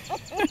ye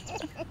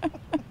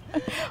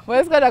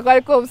boys quarter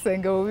kwaliko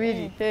obusenge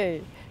bubiri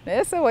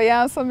naye sebo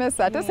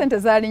yansomesa ate ssente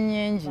zaali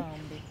nnyingi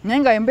naye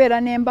nga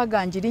embeera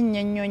n'embaga njirinnyo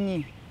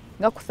ennyonyi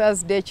nga ku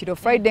Thursday kiro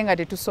Friday nga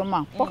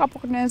tetusoma poka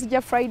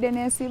nenzija Friday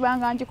nensiba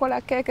nga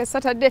njikola keeke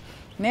Saturday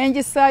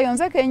nenjisaayo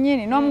nze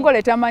kennyini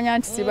n'omugole tamanya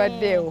nti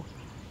sibaddeewo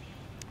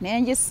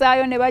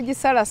nenjisaayo ne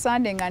bagisala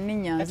Sunday nga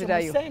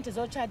nninyanzirayo sente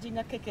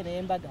zochaginga keeke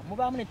n'embaga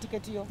mubaamu ne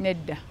tiketi yo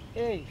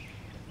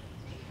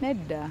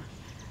nedda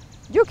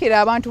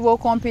jjukira abantu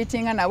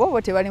b'okompitinga nabo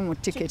bo tebali mu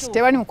tiketi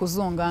tebali mu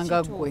kuzunga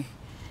nga ggwe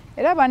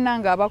era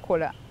bannanga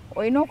abakola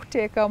olina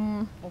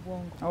okuteekamu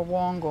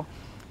obwongo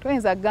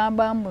toyinza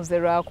gamba mbuze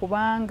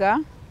lwakubanga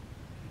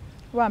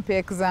bampa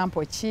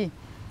example ki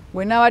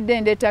bwe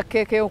nawadde ndeeta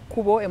keeke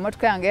y'okkubo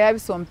emmotoka yange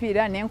yabisa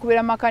omupiira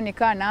nenkubira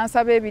makanika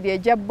nansaba ebiri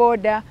ejja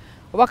booda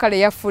oba kale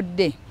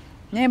yafudde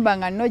nemba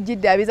nga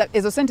nogidde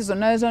ezo sente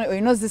zonna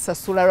olina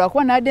ozisasula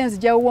lwakuba nawadde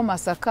nzijawuwo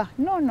Masaka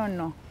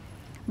no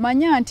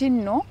manya nti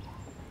nno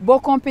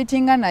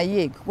bw'okompitinga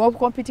naye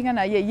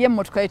ye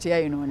emmotoka ye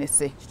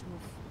teyayonoonese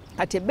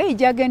kati ebbeeyi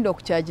gyagenda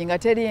okukyajinga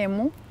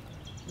teriemu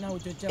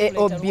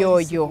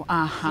obyoyo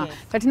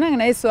kati nange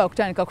naye sobola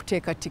kutandika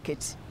kuteeka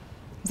tiketi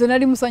nze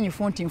nali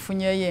musanyufu nti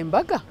nfunyeeyo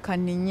embaga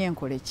kanninye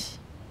nkole ki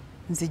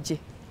nzije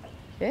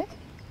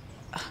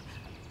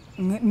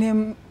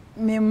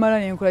nemmala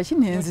nenkola ki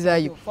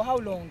nenzirayo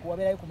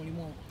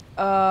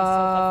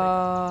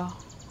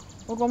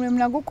ogwo omulimu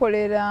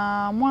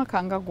nagukolera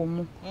mwaka nga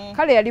gumu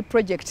kale yali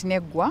project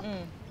neggwa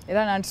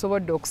era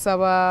nandisobodde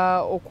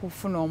okusaba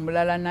okufuna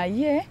omulala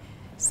naye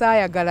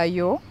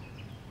saayagalayo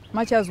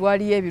Machas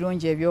waliyo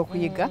ebirungi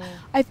ebyokuyiga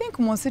I think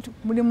mu nsi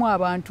mulimu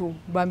abantu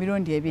ba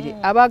mirundi ebiri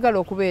abaagala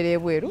okubeera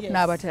ebweru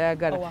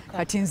n'abatayagala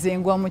kati nze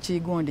ngwa mu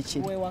kiyigondi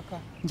kiri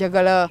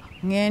njagala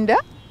ngenda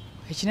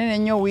ekinene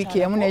nnyo wiiki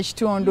emu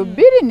n'ekitundu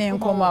 2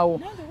 n'enkomawo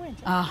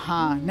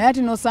naye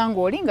ati nosanga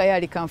oli nga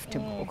yali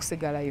comfortable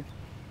okusigalayo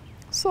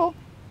so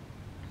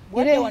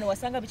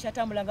wasanga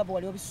bikyatambulanga bwe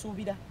wali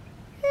obisuubira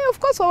of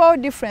course wabawo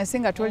difference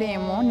nga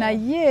tulimu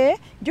naye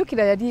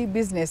jjukira yali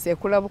business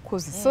ekula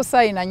bukuzi so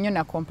sayina nnyo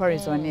na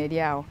comparison eri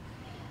awo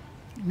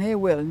naye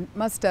well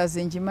masters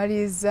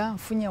njimaliza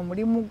nfunye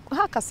omulimu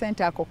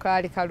akasente ako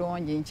kaali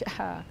kalungi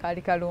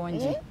kaali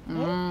kalungi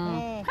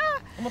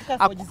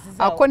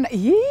akona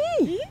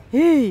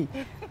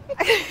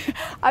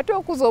ate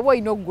okuza oba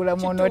olina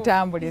okugulamu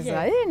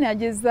onootambuliza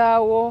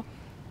nagezaawo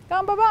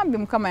gamba bambi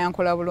Mukama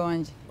yankola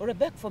bulungi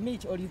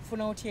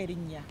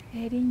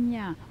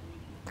erinnya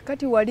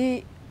kati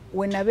wali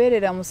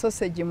wenabeerera mu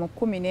sausage mu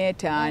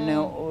 15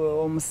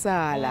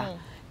 omusaala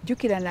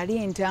jjukira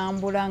nali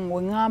ntambula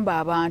ng'eŋŋamba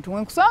abantu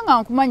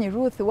nkusanga nkumanyi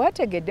Ruth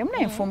wategedde muna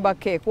enfumba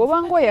cake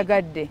obanga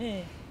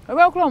oyagadde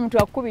olwakula omuntu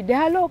akukubidde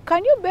hello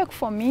can you bake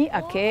for me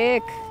a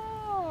cake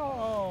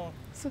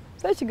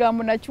so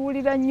ekigambo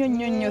nakiwulira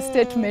nnyo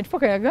statement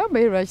paka yagamba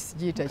ye lwaki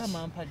sigiyita ki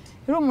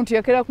era omuntu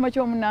yakera ku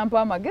makya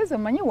omunampa amagezi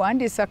omanyi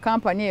wandiisa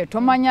kampani eyo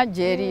tomanya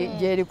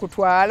gyeri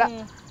kutwala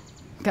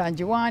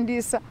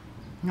kangiwandiisa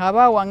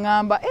ngaba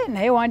wangamba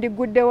naye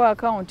wandiguddewo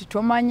account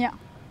tomanya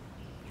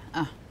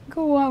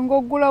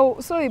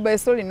ng'oggulawo sorry by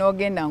sorry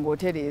n'ogenda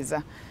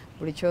ng'otereeza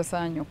buli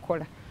kyosaanye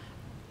okukola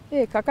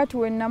kakati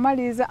we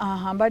namaliriza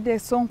mbadde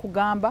so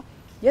nkugamba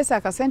yes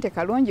akasente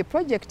kalungi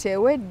project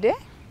ewedde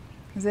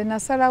nze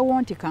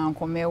nasalawo nti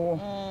kankomewo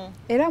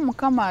era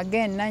mukama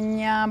agenda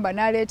nnyamba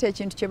n'aleeta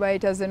ekintu kye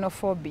bayita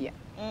xenophobia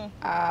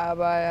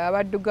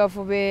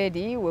abaddugavu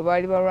beeri we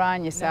bali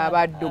balwanyisa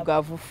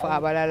abaddugavu fe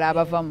abalala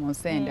abava mu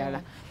nsi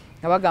endala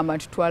nga bagamba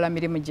ntitwala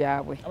mirimu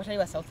gyabwe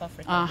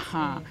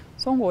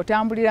so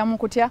ng'otambuliramu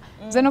kutya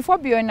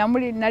xenophobia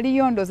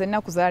naliyo ndoza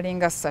ennaku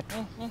zaalinga 3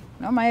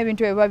 nomanya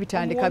ebintu bye biba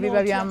bitandika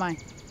biba by'amaanyi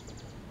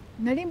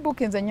nali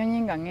mbukinze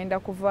ennyonyi nga ngenda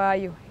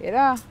kuvaayo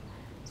era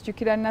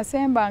sijjukira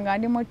nasemba nga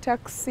ndi mu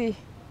takisi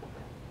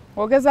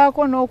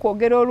ogezaako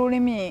n'okwogera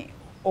olulimi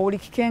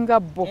owulikike nga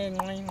bo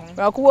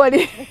lwakuba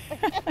oli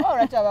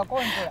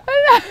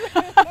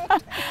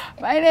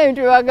balina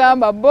ebintu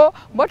byebagamba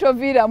bo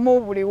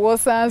toviiramu buli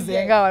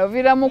woosanze nga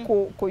oviiramu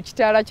ku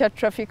kitaala kya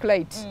traffic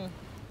light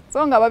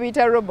so nga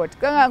babiyita robot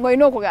kanga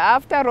ng'olina okuga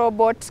after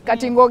robot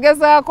kati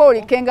ng'ogezaako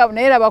olike nga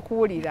naye era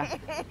bakuwulira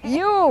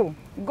you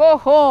go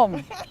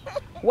home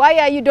why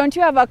are you don't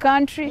you have a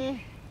country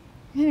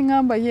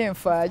ngamba ye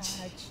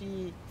nfaaki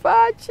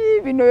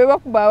bino bye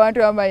bakuba abantu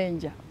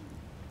b'amayinja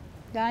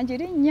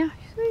ganjirinnya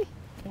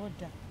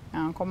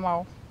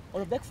nkomawo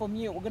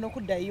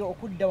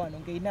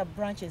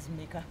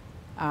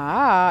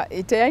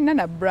teyalina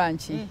na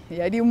branch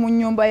yali mu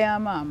nnyumba ya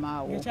maama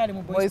awo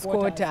boys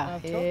quarter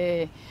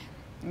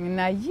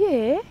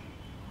naye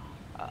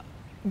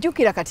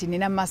jjukira kati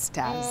nina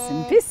masters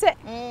mpise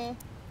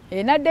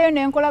naddayo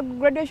nenkola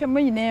graduation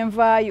mungi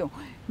nenvaayo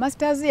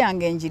masters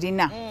yange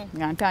njirina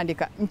nga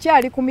ntandika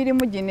nkyali ku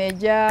mirimu gino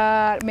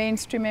egya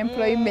mainstream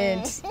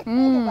employment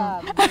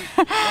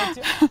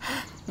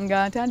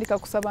nga ntandika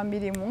kusaba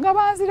mirimu nga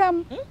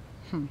banziramu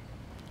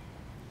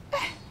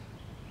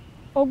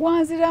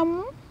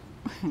ogwanziramu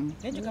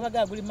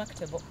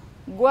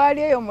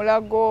gwali eyo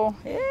mulago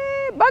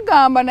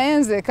bagamba naye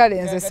nze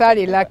kale nze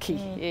saali lucky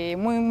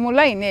mu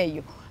line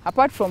eyo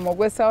apart from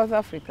ogwe South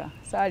Africa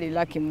saali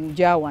lucky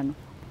mujja wano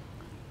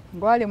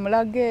gwali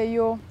mulago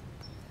eyo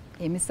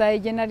emisaayi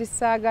gye nali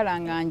saagala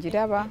nga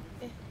njiraba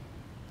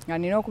nga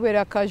nina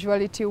okubeera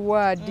casualty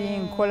ward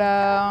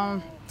nkola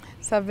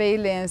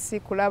surveillance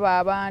kulaba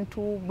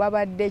abantu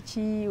babadde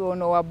ki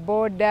ono wa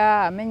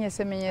boda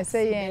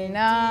amenyesemenyese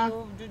yenna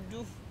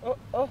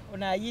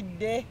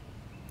onayidde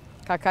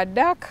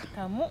kakadaka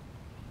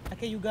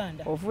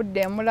Uganda ovudde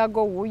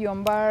emulago wuuyo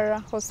Mbarara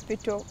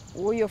hospital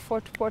wuuyo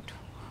Fort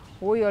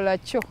wuuyo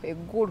Lacho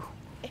eggulu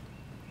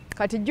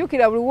kati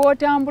jjukira buli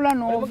wootambula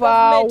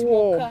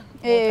n'ovaawo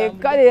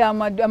kale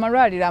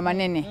amalwaliro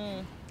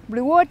amanene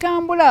buli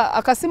wootambula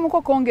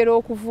akasimuko kongera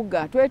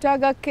okuvuga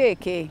twetaaga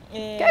keeke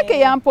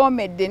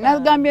yampomedde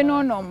nagambye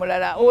noono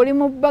omulala oli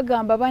mu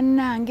bagamba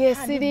bannange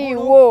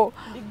esiriiwo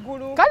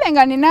kale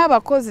nga nina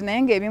abakozi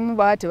naye ng'ebimu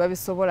baba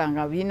tebabisobola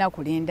nga birina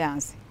kulinda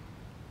nsi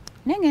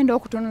naye ngenda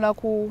okutunula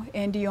ku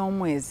endi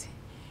y'omwezi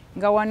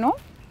nga wano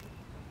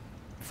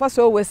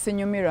faso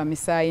owesinyumirwa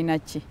misaayi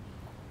naki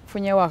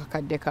funyewo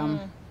akakadde kamu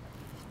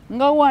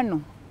nga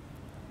wano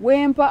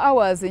wempa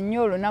hours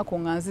nnyo olunaku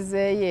nga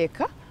nzizeeyo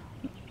eka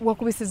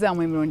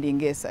wakubisizaamu emirundi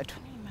nga 3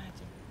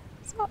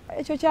 so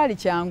ekyo kyali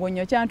kyangu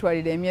nnyo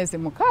kyantwalira emyezi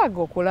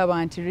 6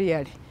 okulaba nti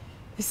really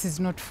this is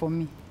not for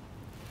me,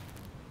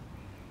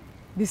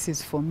 this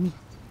is for me.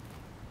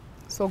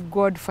 So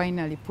God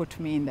finally put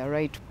me in the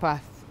right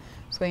path.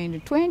 So in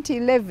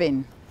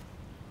 2011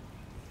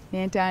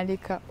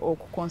 nentandika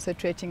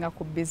okuconcentratinga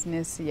ku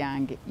business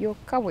yange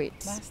yokka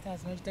bweti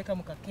masters nojiteka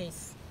mu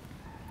case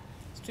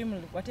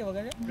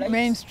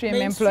mainstream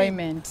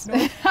employment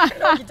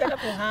nojiteka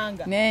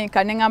kuhanga ne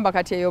kanengamba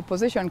kati eyo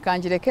position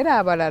kanjirekera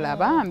abalala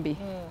bambi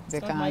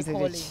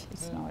zekanzireki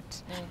it's not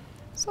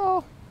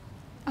so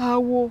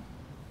awo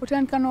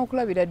otandika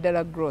n'okulabira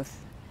ddala growth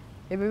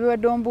ebyo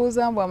bibadde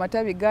ombuuza mbu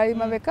amatabi gaali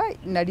mabeka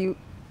nali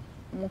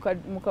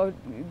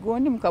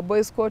gondi muka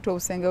boys court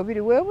obusenge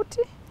bubiri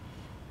weebuti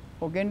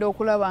ogenda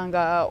okulaba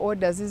nga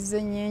order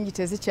zizze nnyingi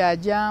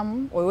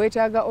tezikyajaamu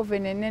weetaaga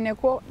oven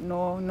enneneko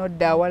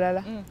nodda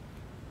awalala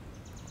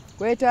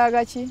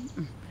weetaaga ki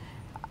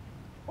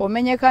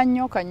omenyeka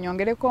nnyo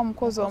kannyongereko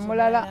omukozi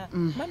omulala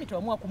mami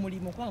twamuwa ku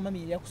mulimu kubanga mami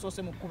yali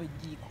yakusoose mu kkuba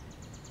ejjiiko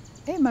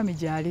mami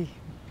gyali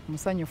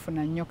musanyufu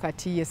na nnyo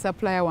kati ye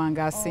supplier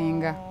wange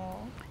asinga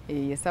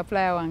ye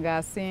supplier wange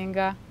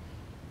asinga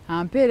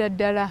ampeera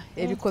ddala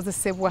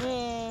ebikozesebwa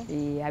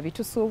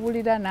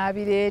abitusuubulira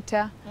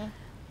n'abireeta.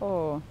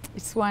 Oh,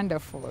 it's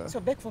wonderful. So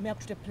back for me up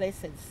to the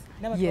places.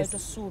 Never try to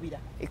subira.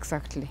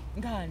 Exactly.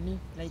 Ngani,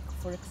 like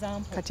for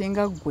example.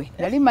 Katinga gwe.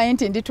 Nali manyi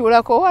nti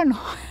ndituulako wano.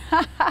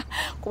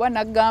 Kuba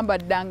nagamba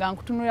ddanga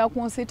nkutunulira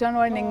ku nsita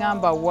n'oli ne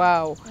ngamba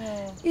wow.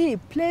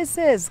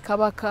 Places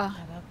kabaka.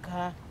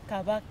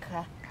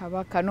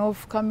 Kabaka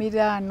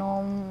n'ofukamira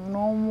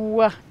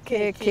n'omuwa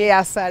ke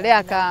asale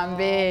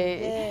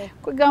akambe.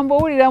 Kugamba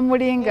owulira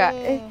mulinga.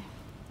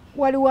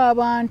 Waliwo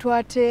abantu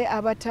ate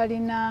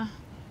abatalina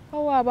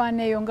bawa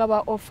abaana eyo nga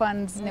ba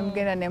orphans ne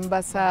mugenda ne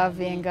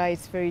mubaservinga.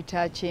 It's very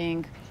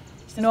touching.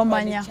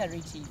 Nomanya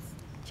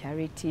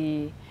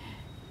charity.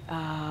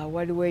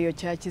 Waliwo eyo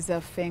church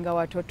zaffe nga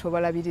watoto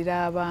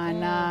balabirira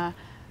abaana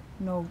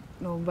no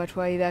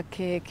batwalira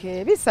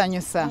keeke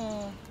bisanyusa.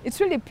 It's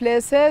really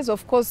places,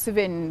 of course,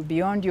 even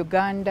beyond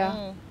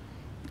Uganda.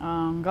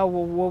 Nga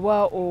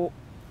woba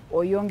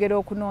oyongera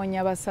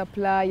okunoonya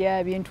basupplier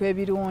ebintu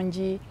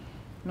ebirungi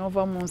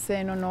nova mu nsi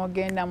eno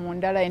n'ogenda mu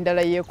ndala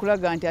endala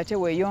yeekulaga nti ate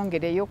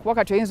weeyongereyo kuba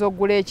kati oyinza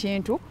okugula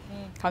ekintu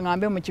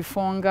kaŋambe mu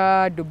kifo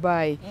nga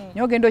Dubai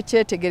naye ogenda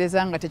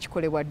okyetegereza nga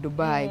tekikolebwa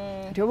Dubai.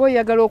 Kati oba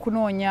oyagala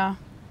okunoonya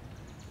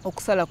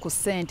okusala ku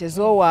ssente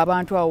zoowa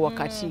abantu awo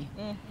wakati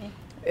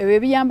ebyo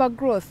biyamba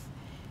growth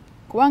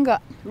kubanga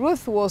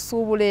Ruth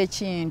w'osuubula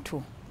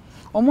ekintu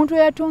omuntu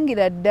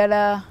eyatungira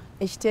ddala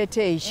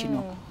ekiteeteeyi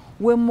kino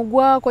we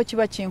mugwako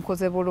kiba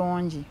kinkoze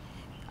bulungi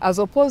as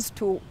opposed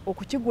to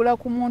okukigula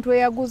ku muntu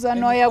eyaguza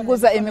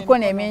n'oyaguza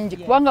emikono emingi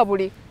kubanga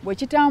buli bwe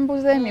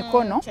kitambuza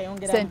emikono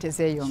ssente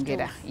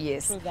zeeyongera.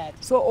 Yes.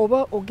 So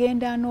oba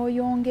ogenda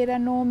n'oyongera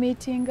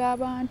n'omiitinga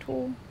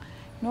abantu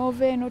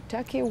n'ova eno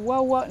ttaki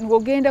wawa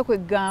ng'ogenda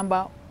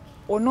kwegamba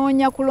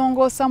onoonya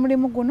kulongoosa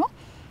mulimu guno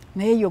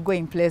naye you're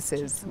going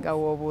places nga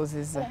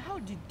w'obuuzizza. How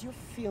did you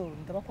feel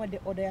nga bakwadde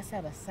order ya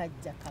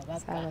Ssebasajja Kabaka?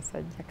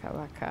 Ssebasajja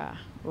Kabaka.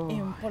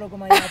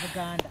 Empologoma ya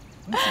Buganda.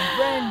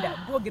 Brenda,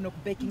 bwogenda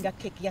okubekinga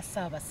keki ya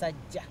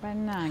Ssebasajja.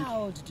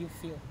 How did you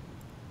feel?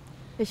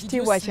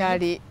 Ekitiibwa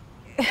kyali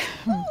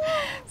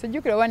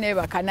sijjukira oba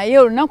neebaka naye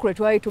olunaku lwe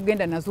twali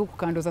tugenda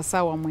nazuukuka ndoza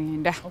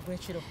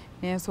 9:00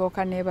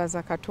 nensooka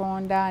neebaza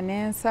Katonda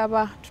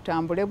nensaba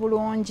tutambule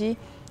bulungi.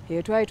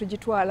 Eyo twali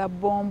tugitwala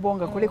bombo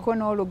nga kuliko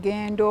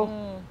n'olugendo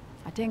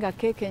ate nga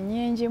keeke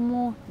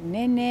nnyingimu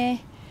nene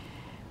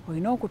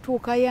olina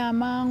okutuukayo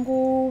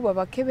amangu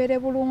babakebere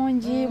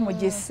bulungi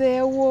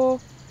mugiseewo.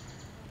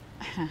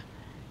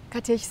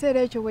 Kati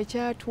ekiseera ekyo bwe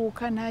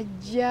kyatuuka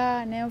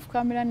najja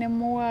nenfukamira ne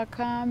muwa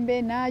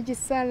akambe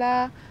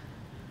n'agisala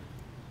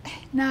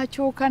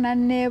n'akyuka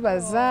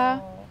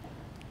nanneebaza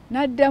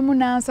n'addamu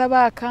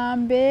n'ansaba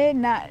akambe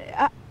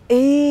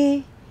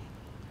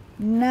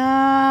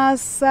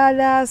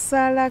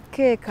n'asalaasala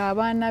keeka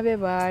abaana be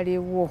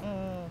baaliwo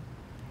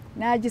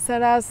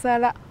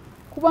n'agisalaasala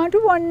ku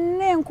bantu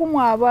bonna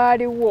 1000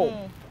 abaaliwo.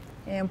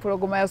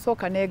 Empologoma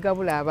yasooka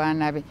n'egabula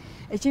abaana be.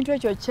 Ekintu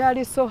ekyo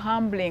kyali so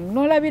humbling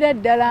n'olabira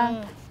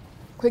ddala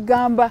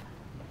kwegamba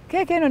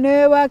keeke eno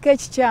neweebaako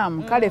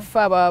ekikyamu kale ffe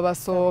ababa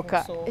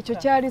basooka ekyo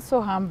kyali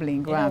so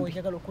humbling.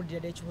 Njagala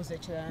okuddira ekibuuzo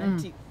ekirala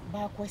nti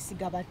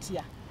baakwesiga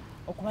batya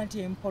okuba nti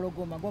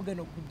empologoma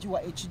gwogenda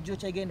okugiwa ekijjo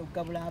kyegenda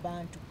okugabula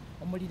abantu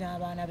omuli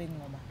n'abaana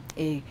b'eŋŋoma?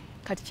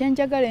 Kati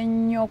kyenjagala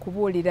ennyo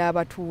okubuulira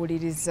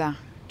abatuwuliriza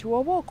nti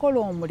woba okola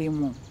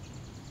omulimu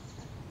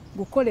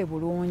gukole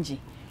bulungi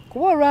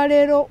kuba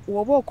olwaleero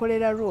woba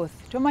okolera Ruth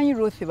tomanyi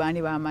Ruth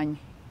baani bamanyi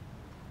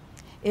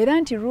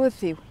era nti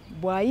Ruth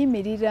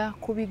bw'ayimirira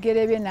ku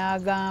bigere bye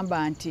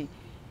n'agamba nti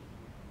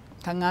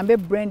kaŋŋambe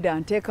Brenda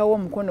nteekawo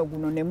omukono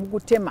guno ne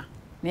mugutema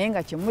naye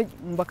nga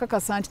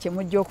mbakakasa nti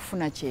kyemujja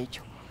okufuna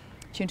kyekyo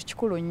kintu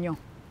kikulu nnyo.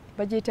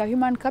 Bagiyita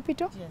human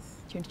capital.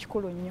 Kintu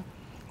kikulu nnyo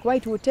kuba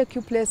it will take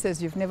you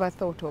places you've never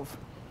thought of.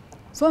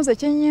 So nze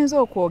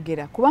kyenyinza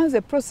okwogera kuba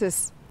nze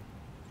process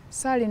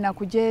saalina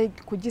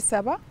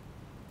kugisaba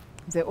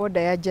nze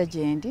order yajja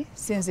gye ndi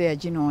sinze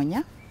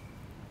yaginoonya.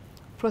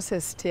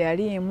 Process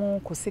teyaliimu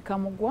kusika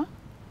mugwa.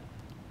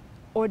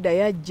 Order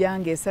yajja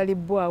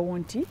ng'esalibbwawo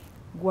nti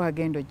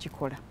gwagenda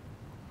ogikola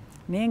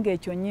naye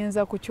ng'ekyo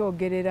nnyinza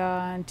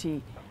kukyogerera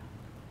nti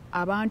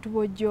abantu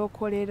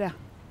b'ojjookolera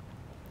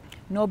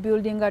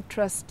n'obuildinga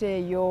trust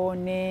eyo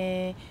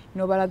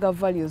n'obalaga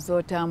values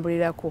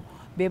z'otambulirako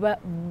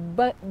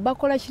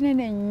bakola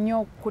kinene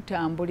nnyo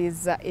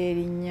kutambuliza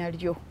erinnya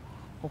lyo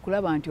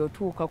okulaba nti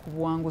otuuka ku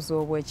buwanguzi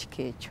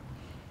obw'ekika ekyo.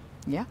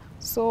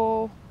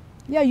 So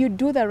you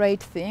do the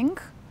right thing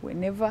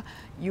whenever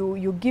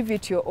you give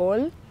it your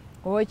all.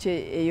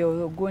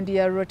 Eyo gundi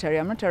ya Rotary.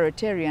 I'm not a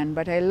Rotarian,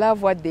 but I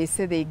love what they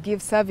say. They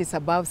give service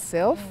above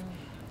self,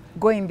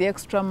 going the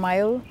extra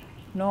mile.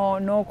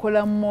 No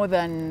kola more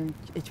than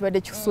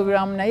ekibadde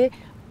kikusuubiramu naye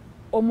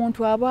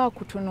omuntu aba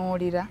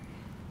akutunuulira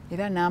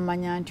era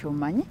n'amanya nti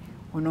omanyi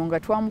ono nga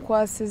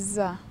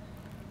twamukwasizza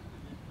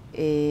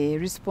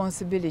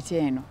responsibility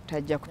eno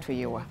tajja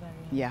kutuyiwa.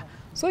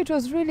 So it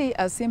was really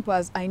as simple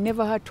as I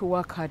never had to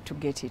work hard to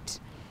get it.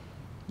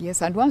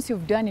 Yes, and once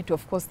you've done it,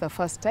 of course, the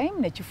first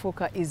time,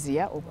 nekifuuka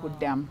easier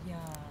okuddamu.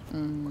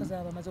 Because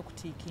bamaze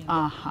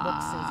okutiikinga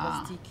boxes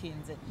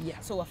bazitiikinze.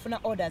 So wafuna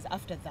orders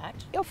after that?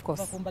 Of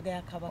course. Kumbaga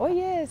ya Kabaka? Oh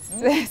yes.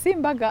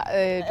 Simbaga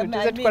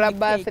tutuze tukola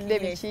birthday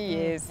biki.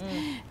 Yes.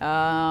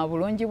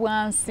 Bulungi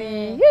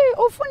bwansi.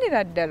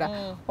 Ofunira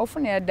ddala.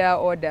 Ofunira ddala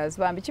orders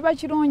bambi kiba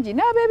kirungi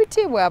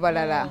n'ab'ebitiibwa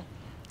abalala.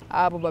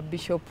 Abo ba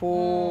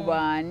bishopu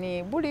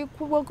baani buli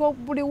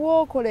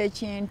wookola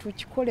ekintu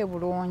kikole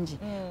bulungi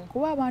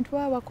kuba abantu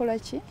baba bakola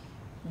ki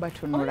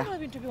batunula.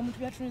 Ebintu by'omuntu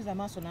byatuniza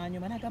amaaso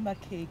n'anyuma n'agamba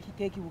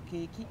keeki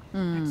bukeeki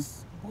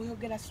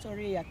bw'oyogera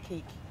story ya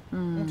keeki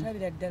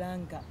mutulabira ddala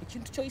nga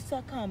ekintu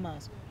kyoyisaako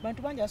amaaso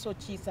bantu bangi abasobola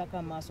okukiyisaako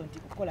amaaso nti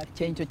kukola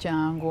kyenkyo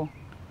kyangu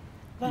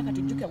paka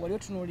tujjukira wali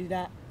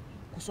otunuulira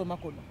kusoma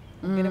kuno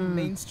ogere mu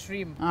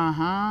mainstream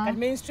kati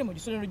mainstream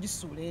ogisomero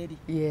gisuula eri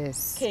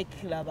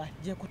keeki laba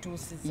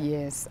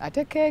gyekutuusiza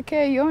ate keeki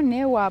eyo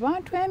neewa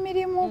abantu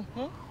emirimu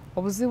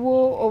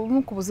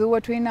obumu ku buzibu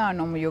bwe tulina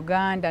wano mu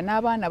Uganda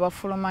n'abaana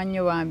bafuluma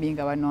nnyo bambi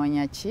nga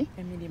banoonya ki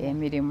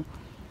emirimu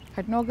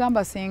kati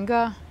n'ogamba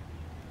singa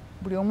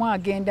buli omu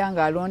agenda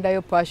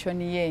ng'alondayo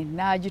passioni ye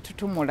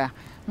n'agitutumula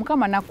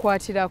Mukama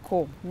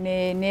nakwatirako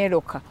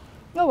neeroka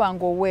noba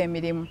nga owa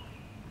emirimu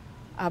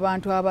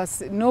abantu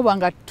noba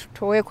nga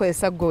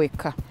toweekozesa gwe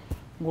wekka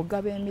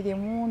ng'ogaba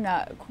emirimu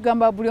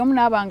kugamba buli omu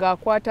naaba nga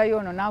akwatayo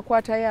ono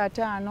n'akwatayo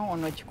 5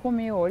 ono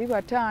 10 oli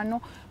 5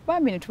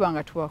 bambi ne tuba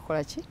nga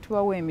tubakola ki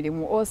tubawa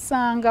emirimu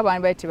osanga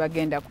baani bali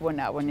tebagenda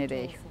kubonaabonera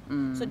eyo.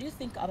 So do you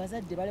think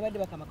abazadde bali badde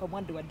bakamaka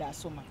omwadde wadde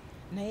asoma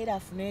naye era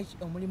afune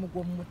omulimu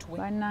gw'omu mutwe?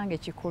 Bannange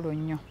kikulu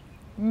nnyo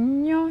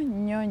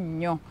nnyo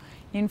nnyo.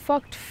 In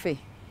fact ffe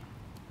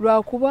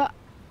lwakuba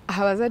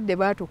abazadde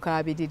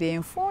baatukaabirira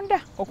enfunda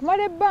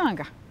okumala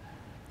ebbanga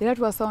era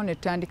twasawo ne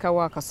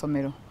tutandikawo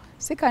akasomero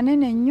si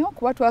kanene nnyo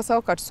kuba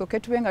twasawo katusooke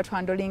tube nga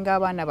twandolinga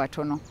abaana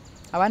batono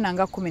abaana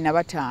nga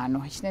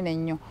 15 ekinene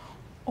nnyo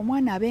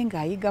omwana abe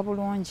ng'ayiga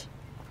bulungi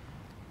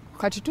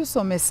kati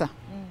tusomesa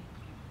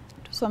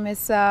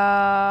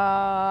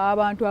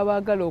abantu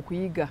abaagala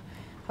okuyiga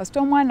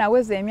kasita omwana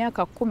aweza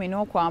emyaka 10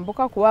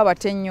 n'okwambuka kuba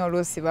abatennyo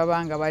oluusi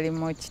babanga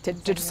balimu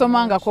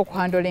tetusomangako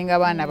kuhandolinga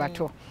abaana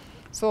bato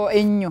so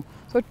ennyo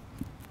so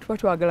tuba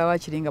twagala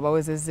wakiri nga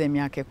bawezezza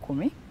emyaka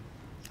 10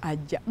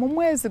 ajja mu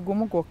mwezi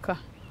gumu gwokka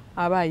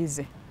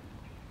abayize.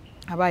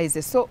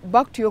 So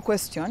back to your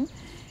question,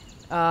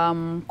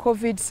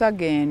 COVID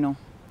sageeno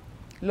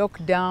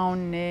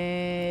lockdown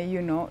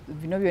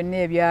bino byonna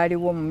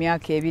ebyaliwo mu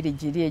myaka 2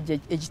 giri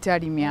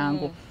egitali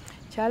myangu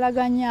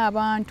kyalaganya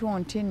abantu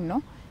nti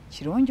nno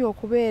kirungi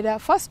okubeera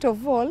first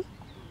of all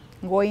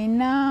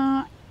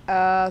ng'olina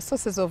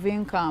sources of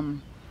income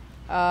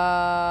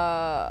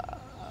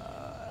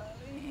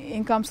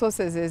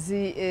sources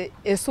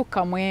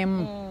esukka mu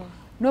emu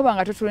noba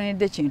nga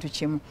tutulinidde kintu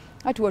kimu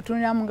ati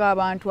wetuniramu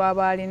ng'abantu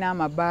abalina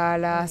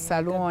amabaala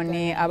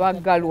salooni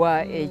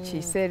abaggalwa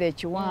ekiseera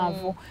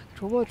ekiwanvu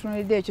tuba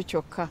otunulidde ekyo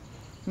kyokka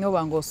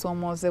noba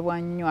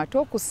ng'osoomoozebwa nnyo ate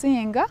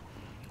okusinga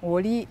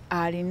oli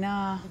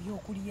alina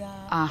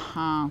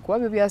kuba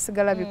byo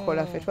byasigala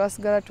bikola ffe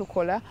twasigala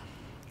tukola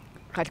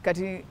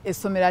kati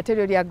essomero ate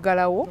lyo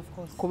lyaggalawo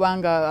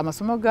kubanga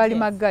amasomo gaali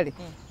maggale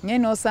naye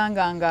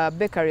n'osanga nga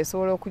bakery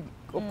esobola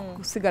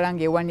okusigala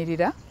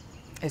ng'ewanirira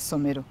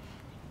essomero.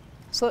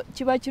 So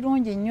kiba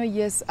kirungi nnyo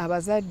yes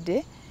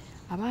abazadde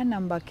abaana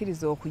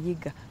mubakkiriza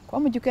okuyiga kuba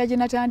mujjukira gye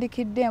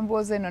natandikidde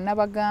emboozi eno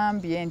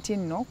nabagambye nti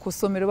nno ku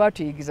ssomero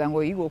baatuyigiza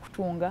ng'oyiga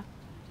okutunga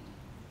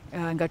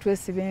nga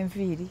twesiba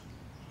enviiri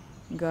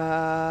nga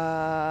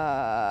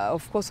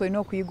of course olina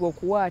okuyiga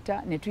okuwaata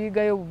ne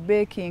tuyigayo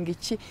baking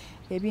ki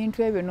ebintu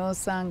ebyo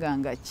n'osanga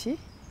nga ki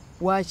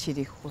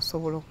waakiri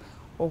osobola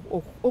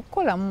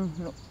okukolamu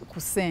ku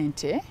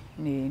ssente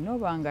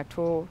noba nga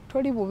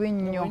toli bubi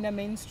nnyo.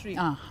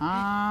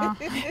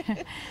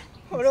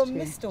 Olwo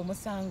Mr.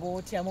 omusango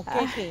otya mu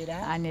keeke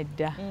era?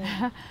 Anedda.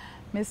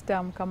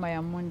 Mr. Mukama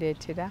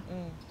yamundeetera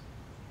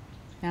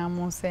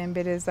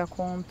n'amunsembereza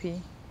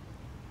kumpi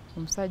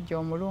omusajja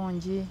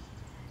omulungi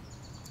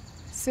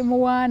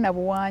simuwaana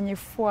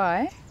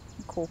buwaanyifwa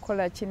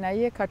kukola ki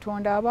naye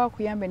Katonda aba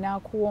akuyambe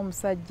n'akuwa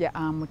omusajja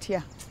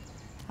amutya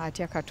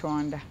atya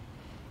Katonda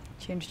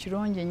kintu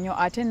kirungi nnyo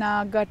ate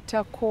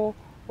n'agattako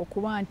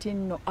okuba nti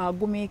nno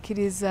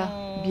agumiikiriza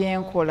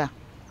byenkola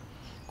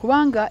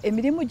kubanga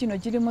emirimu gino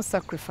girimu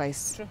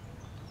sacrifice.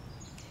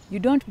 You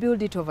don't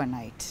build it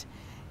overnight.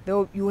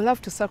 Though you will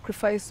have to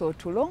sacrifice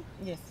otulo.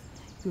 Yes.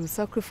 You will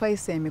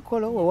sacrifice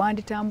emikolo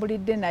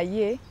wewanditambulidde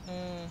naye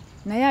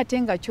naye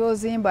ate nga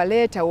kyozimba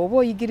leeta oba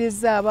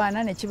oyigiriza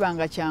abaana ne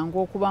kibanga kyangu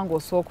okuba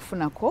ng'osobola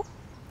okufunako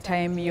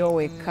time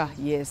yowekka.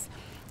 Yes.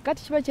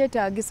 Kati kiba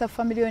kyetaagisa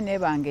family yo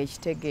neebanga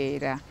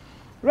ekitegeera.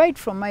 Right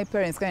from my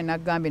parents kale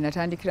nagambye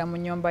natandikira mu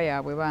nnyumba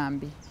yaabwe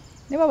bambi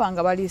ne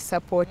babanga bali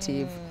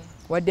supportive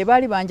wadde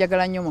baali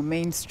banjagala nnyo mu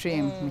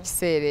mainstream mu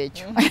kiseera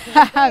ekyo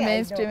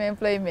mainstream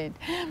employment.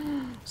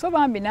 So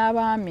bambi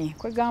n'abaami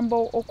kwegamba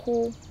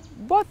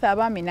both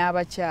abaami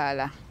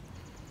n'abakyala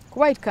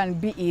kuba it can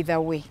be either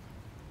way.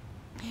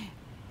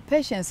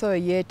 Patience oyo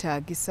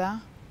yeetaagisa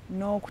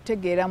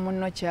n'okutegeera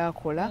munno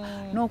kyakola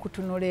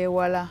n'okutunula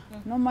ewala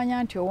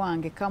n'omanya nti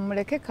owange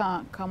kamuleke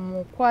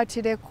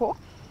kamukwatireko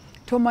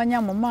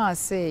tomanya mu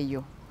maaso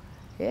eyo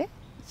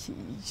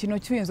kino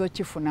kiyinza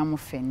okifunamu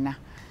ffenna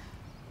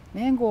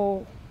naye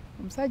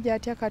ng'omusajja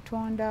atya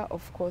Katonda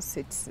of course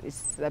it's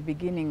the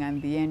beginning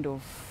and the end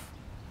of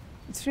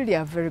it's really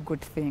a very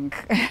good thing.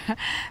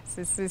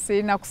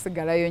 Sirina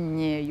kusigalayo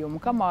nnyo eyo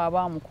Mukama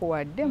waba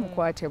amukuwadde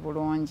mukwate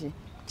bulungi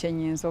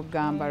kyenyinza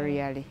okugamba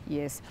really.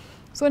 Yes.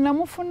 So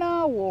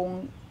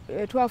namufunaawo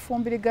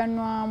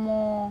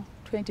twafumbiriganwamu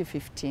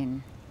 2015.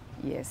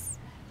 Yes.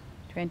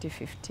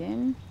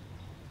 2015.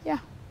 Yeah.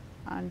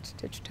 and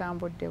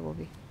tetutambudde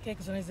bubi.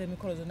 Keeki zonna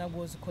ez'emikolo zonna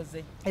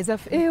gw'ozikoze?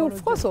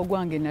 Of course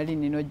ogwange nali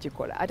nina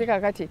ogikola ate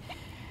kakati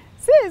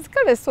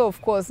kale so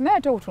of course naye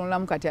ate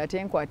okutunulamu kati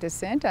ate nkwate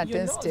sente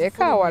ate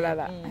nziteeka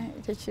awalala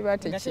tekiba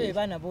tekiri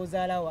baana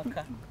b'ozaala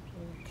waka.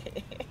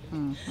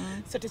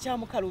 So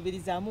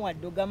tekyamukaluubirizaamu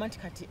wadde ogamba nti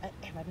kati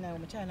balinayo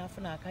omukyala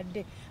n'afuna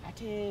akadde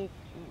ate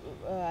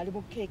ali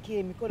mu keeki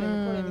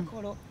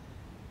emikolo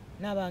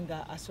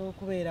n'abanga asobola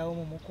okubeerawo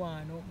mu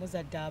mukwano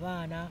muzadde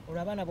abaana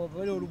olwo abaana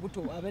bw'obeera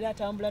olubuto abeera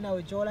atambula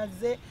nawe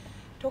gy'olaze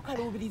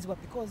tokaluubirizibwa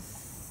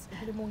because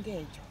emirimu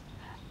ng'egyo.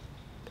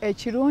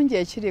 Ekirungi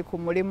ekiri ku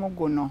mulimu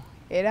guno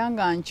era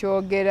nga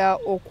nkyogera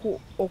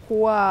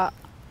okuwa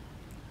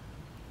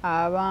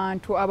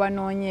abantu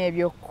abanoonya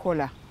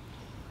ebyokukola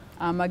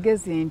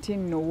amagezi nti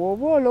nno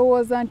w'oba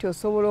olowooza nti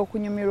osobola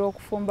okunyumirwa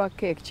okufumba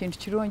keeki kintu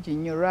kirungi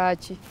nnyo.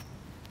 Lwaki?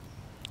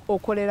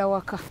 Okolera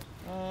waka.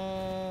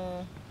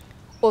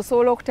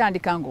 Osobola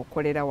okutandika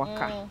ng'okolera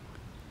waka.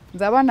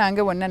 Nze abaana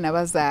bange bonna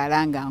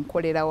nabazaala nga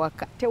nkolera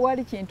waka.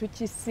 Tewali kintu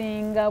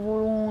kisinga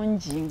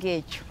bulungi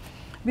ng'ekyo.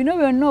 Bino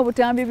byonna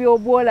obutambi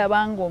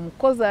by'obwolaba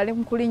ng'omukozi ali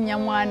mu kulinnya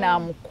mwana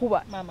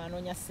amukuba. Maama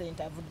anoonya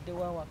ssente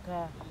avuddewa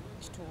waka.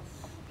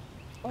 Kituufu.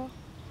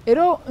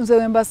 Era nze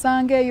we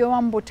mbasanga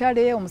eyo mu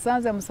butale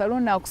omusanze mu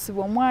saluni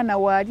akusiba omwana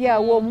waali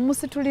awo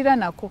mumusitulira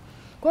nako.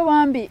 Kwe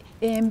bambi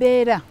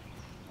embeera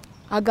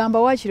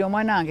agamba waakiri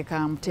omwana wange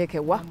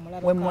kamuteekewa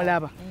we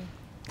mulaba.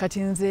 Kati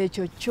nze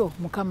ekyo kyo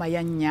Mukama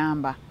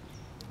yannyamba.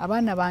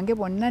 Abaana bange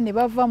bonna ne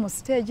bava mu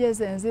stage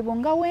ezo enzibu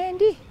nga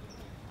wendi.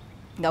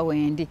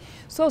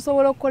 So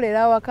osobola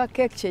okukolera awaka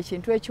keeki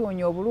kyekintu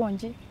ekiwonya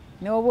obulungi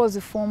neoba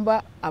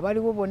ozifumba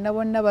abaliwo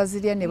bonna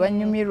bazirya ne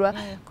banyumirwa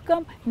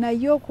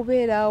naye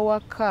okubeera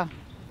awaka.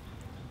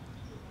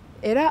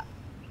 Era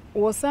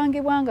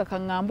wosangibwa nga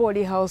kaŋŋamba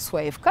oli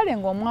housewife kale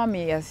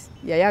ng'omwami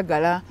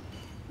yayagala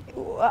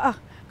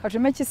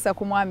katume kissa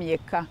ku mwami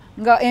yekka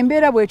nga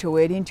embeera bwetyo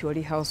weeri nti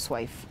oli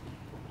housewife.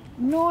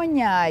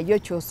 Noonyaayo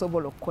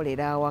ky'osobola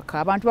okukolera awaka.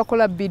 Abantu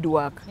bakola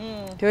beadwork.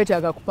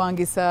 Tewetaaga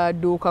kupangisa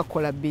dduuka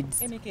kukola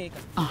beads.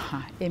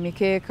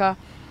 Emikeeka.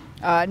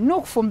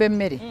 N'okufumba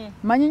emmere.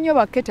 Manyi nnyo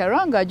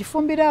baketara nga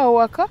agifumbira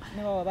awaka.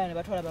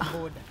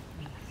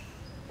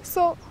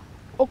 So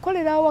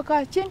okukolera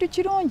awaka kintu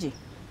kirungi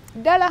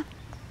ddala.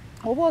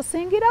 Oba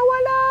osingira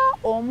wala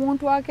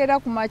omuntu akeera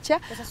ku makya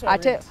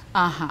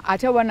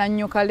ate oba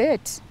nannyuka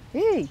leeti.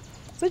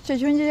 So kyo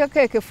kirungi kya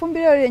keeki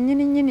efumbira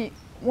yennyini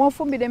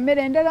mwofumbira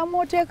emmere endala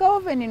mwoteeka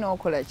oveni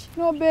n'okola ki?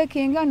 No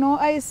bakinga no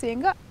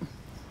icinga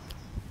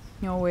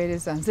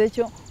n'oweereza. Nze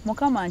ekyo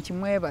Mukama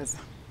nkimwebaza.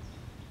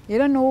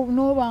 Era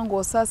n'oba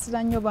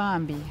ng'osaasira nnyo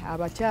bambi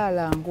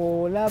abakyala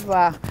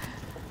ng'olaba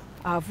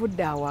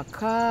avudde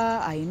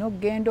awaka alina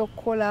okugenda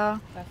okukola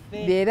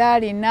leero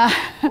alina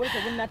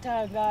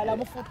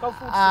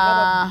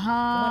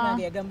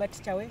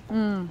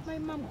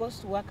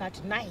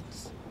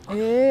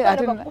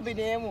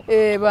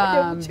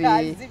bambi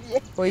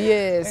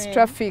yes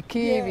traffic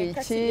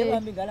biki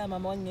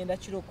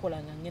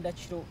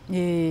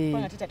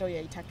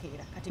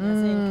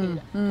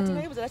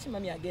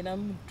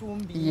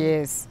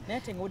yes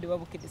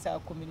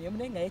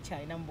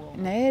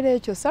naye era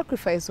ekyo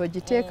sacrifice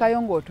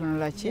ogiteekayo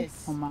ng'otunula ki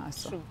mu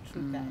maaso.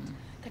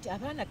 Kati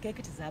abaana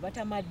keeki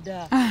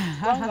tezabatamadda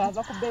kubanga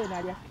bava ku bbeeyi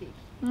n'alya keeki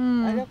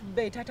alya ku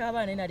bbeeyi taata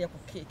w'abaana n'alya ku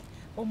keeki.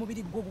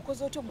 Omubiri gwo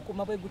gukoze otyo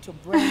gukuma bwe gutyo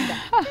Brenda.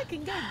 Keeki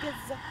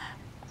ng'egezza.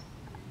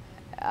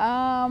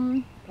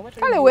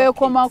 Kale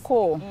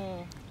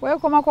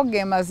weekomako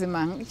ge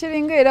mazima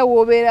kiringa era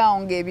w'obeera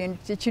awo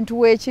ng'ekintu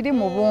weekiri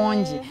mu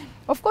bungi.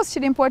 Of course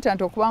kiri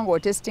important okuba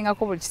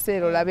ng'otestingako buli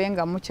kiseera olabe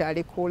nga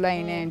mukyali ku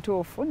line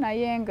entuufu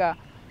naye nga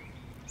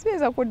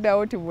siyinza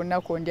kuddawo ti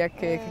bunaku ndya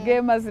keeki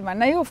ge mazima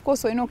naye of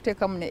course olina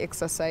okuteekamu ne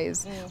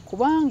exercise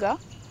kubanga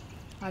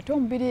ate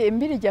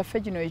embiri gyaffe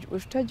gino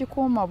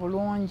tutagikuuma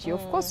bulungi.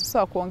 Of course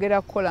tusobola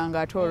kwongera kukola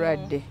ng'ate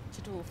olwadde.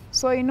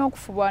 So olina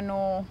okufuba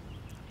no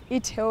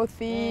eat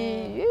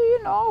healthy, you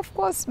know, of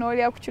course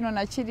n'olya ku kino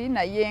nakiri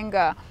naye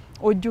nga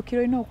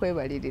ojjukira olina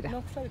okwebalirira.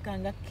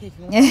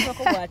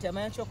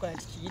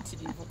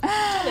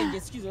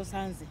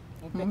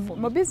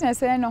 Mu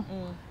bizinesi eno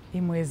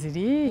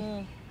imweziri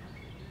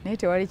naye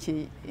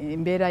tewali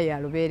embeera ya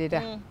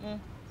lubeerera.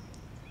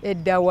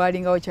 Edda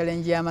waalingawo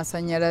challenge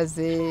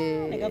y'amasannyalaze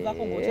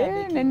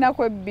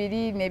n'ennaku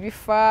ebbiri ne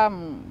bifa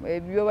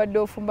byobadde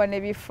ofumba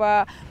ne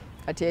bifa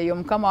kati eyo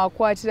Mukama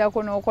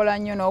akwatirako n'okola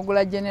nnyo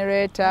n'ogula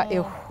generator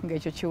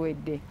ng'ekyo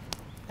kiwedde.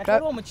 Kati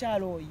olwo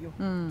omukyalo oyo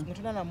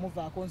mutuna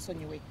namuvaako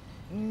nsonyiwe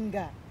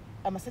nga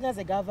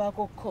amasannyalaze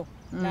gavaako ko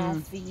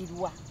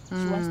n'afiirwa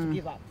she wants to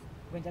give up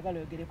bwenjagala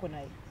oyogereko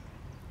naye.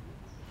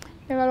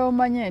 Njagala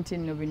omanye nti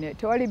nno bino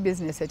tewali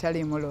bizinesi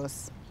etaliimu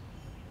loosi.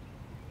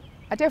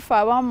 Ate ffe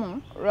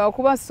abamu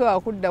lwakuba so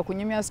akudda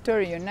kunyumya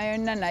story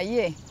yonna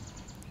naye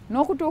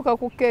n'okutuuka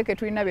ku keeke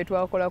tulina bye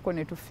twakolako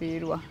ne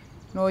tufiirwa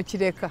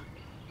n'okireka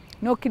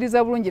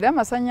n'okkiriza bulungi era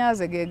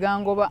amasannyalaze ge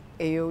gangoba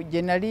eyo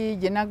gye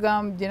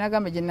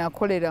nagambe gye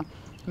nakolera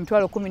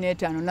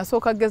 15,000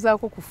 nasooka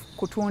gezaako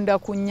kutunda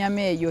ku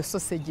nnyama eyo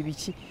sausage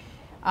biki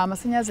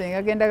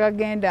amasannyalaze ne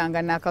gagenda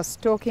nga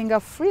nakasitookinga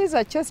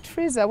freezer chest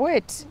freezer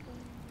bweti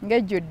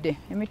ng'ejjudde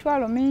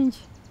emitwalo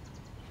mingi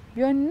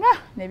byonna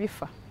ne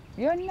bifa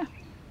byonna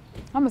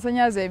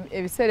amasannyalaze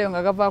ebiseera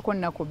nga gavaako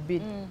nnaku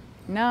 2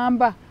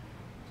 namba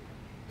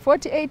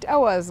 48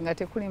 hours nga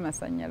tekuli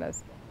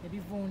masannyalaze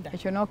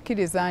ekyo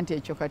n'okkiriza nti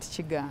ekyo kati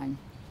kigaanye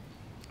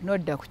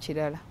n'odda ku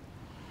kirala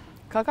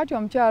kakati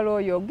omukyalo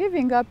oyo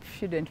giving up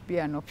shouldn't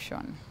be an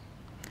option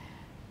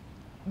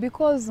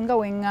because nga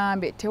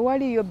weŋŋambe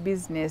tewaliyo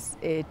business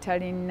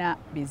etalina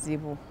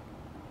bizibu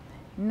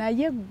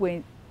naye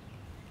gwe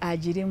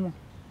agirimu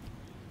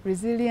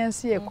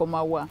resilience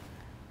yekomawa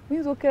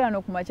oyinza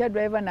okukera ku makya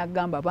driver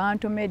n'agamba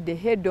bantomedde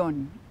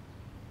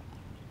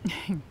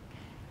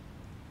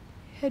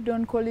head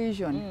on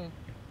collision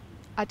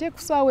ate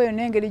kusaawa eyo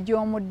n'engeri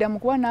gy'omuddamu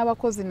kuba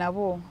n'abakozi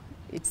nabo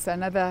it's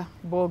another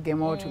ball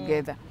game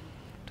altogether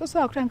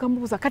tosobola kutandika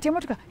mubuuza kati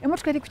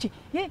emotoka eri kuki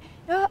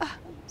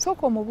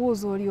sooka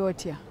omubuuza oli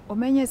otya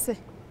omenyese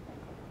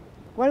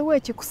waliwo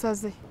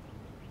ekikusaze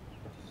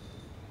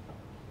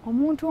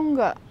omuntu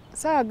nga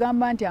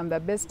saagamba nti am the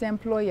best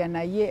employer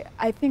naye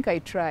I think I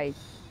try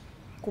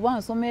kuba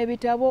nsoma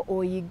ebitabo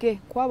oyige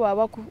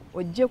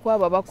ojje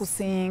kwabo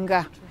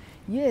abakusinga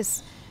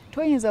yes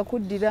toyinza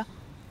kuddira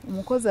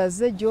omukozi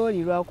azze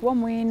gy'oli lwakuba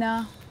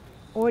mulina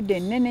ode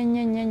ennene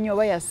nnyo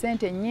oba ya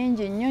ssente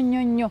nnyingi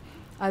nnyo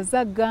azze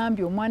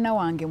agambye omwana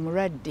wange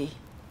mulwadde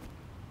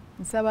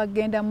nsaba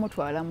genda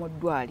mutwala mu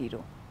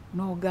ddwaliro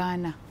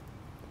n'ogaana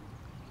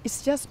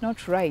it's just not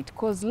right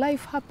because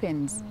life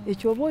happens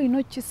ekyo oba olina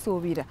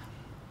okukisuubira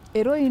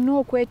era olina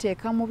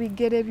okweteeka mu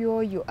bigere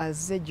by'oyo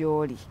azze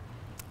gy'oli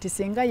ti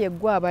singa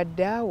yeggwe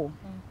abadde awo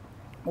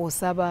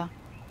osaba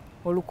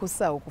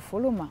olukusa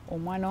okufuluma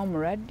omwana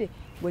w'omulwadde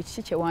gwe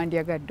kiki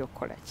kyewandyagadde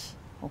okukola ki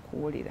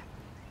okuwulira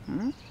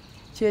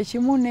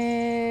kyekimu ne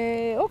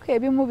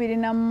ebimu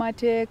birina mu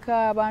mateeka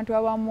abantu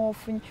abamu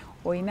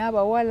olina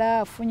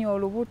abawala afunye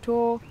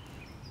olubuto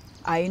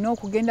ayina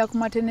okugenda ku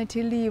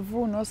maternity leave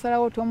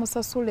n'osalawo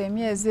tomusasula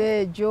emyezi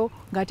egyo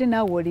ng'ate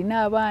naawe olina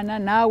abaana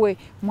naawe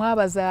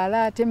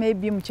mwabazaala ate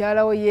maybe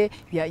mukyalawo ye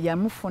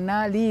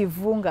yamufuna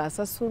leave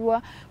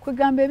ng'asasulwa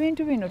kwegamba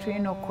ebintu bino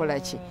tulina okukola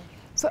ki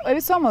so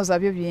ebisoomooza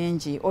byo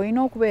bingi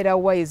olina okubeera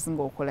wise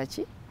ng'okola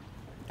ki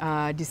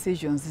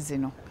decisions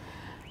zino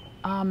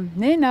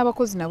naye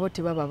n'abakozi nabo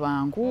tebaba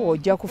bangu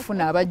ojja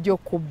kufuna abajja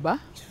okubba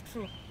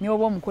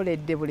nioba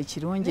omukoledde buli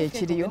kirungi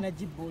ekiriyo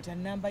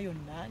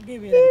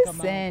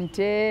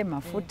sente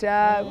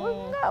mafuta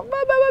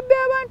babbe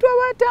abantu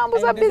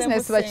abatambuza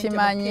bizinesi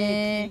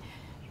bakimanyi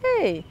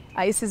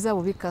ayisiza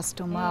bubi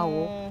kasitoma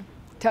wo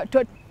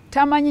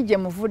tamanyi gye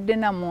muvudde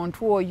na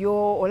muntu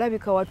oyo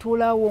olabika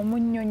watuulawo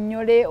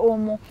omunnyonnyole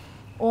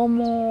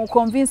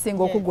convincing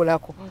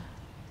okugulako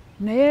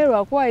naye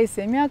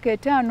lwakwayisa emyaka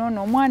 5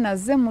 n'omwana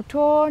azze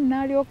muto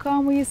n'alyoka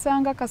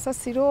amuyisanga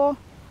kasasiro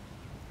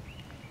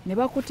ne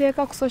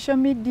bakuteeka ku social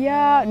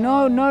media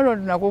n'olwo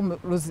nako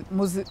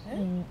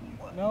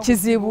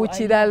kizibu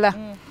kirala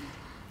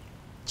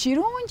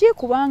kirungi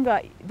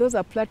kubanga those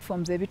are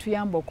platforms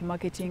ebituyamba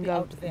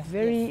okumarketinga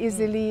very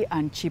easily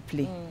and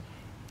cheaply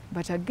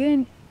but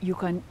again you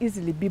can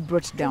easily be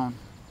brought down.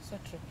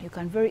 You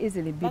can very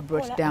easily be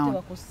brought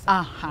down.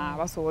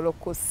 Basobola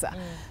okussa.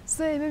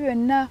 So ebyo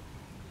byonna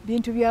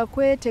bintu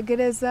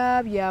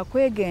byakwetegereza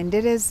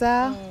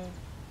byakwegendereza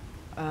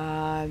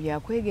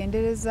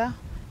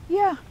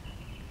yeah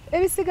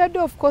ebisigadde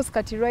of course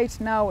kati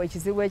right now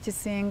ekizibu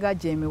ekisinga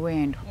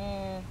gy'emiwendo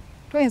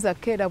toyinza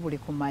kukeera buli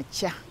ku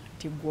makya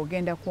nti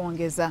gwogenda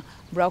kwongeza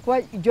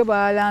lwakuba jo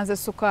balanze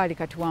sukaali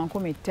kati wa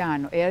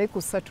 15 eyali ku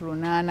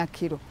 3.8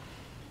 kilo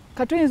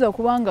kati oyinza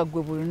okuba nga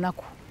gwe buli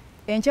lunaku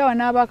enkyawa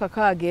n'abaaka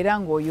kaaga era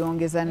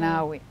ng'oyongeza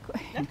naawe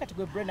kati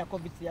gwe Brenda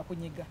covid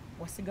yakunyiga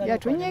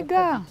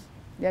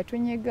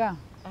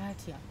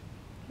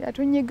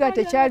yatunyiga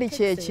tekyali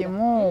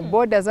kyekimu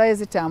boda zaali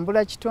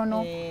zitambula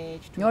kitono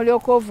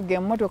n'olyoka ovuga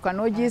emmotoka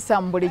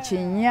n'ogiyisa mu buli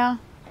kinnya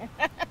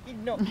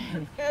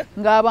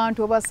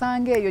ng'abantu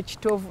obasanga eyo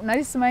Kitovu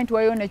nali simanyi nti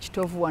waliyo ne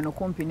Kitovu wano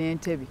kumpi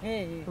n'Entebbe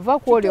va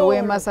kwoli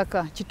ow'e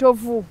Masaka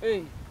Kitovu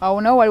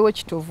awo nawo waliwo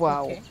Kitovu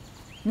awo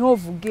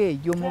n'ovuga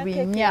eyo mu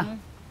binnya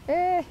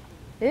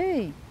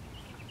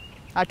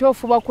ate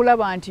ofuba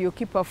kulaba nti you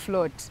keep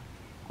afloat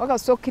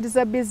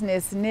wakasokkiriza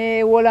bizinesi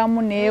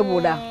neewolamu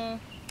neebula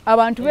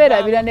abantu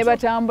beerabira ne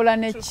batambula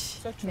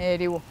neki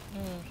n'eriwo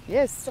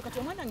yes so kati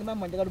omwana wange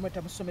mama njagala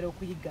omuleta mu ssomero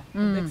okuyiga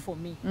for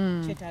me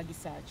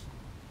kyetaagisa ki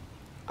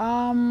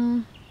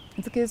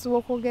nzikiriza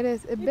okwogera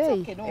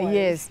ebbeeyi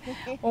yes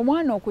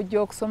omwana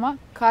okujja okusoma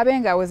kaabe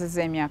nga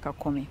awezezza emyaka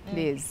 10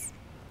 please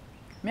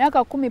myaka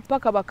 10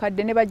 paka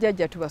bakadde ne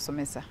bajjajja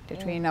tubasomesa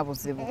tetulina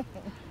buzibu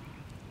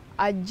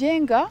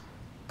ajjenga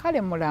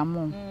kale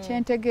mulamu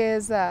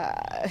kyentegeeza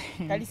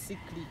kali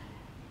sikli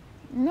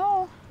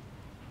no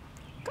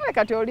kale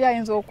kati oli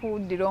ayinza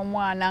okuddira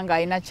omwana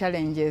ng'alina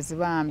challenges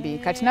bambi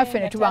kati naffe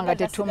ne tuba nga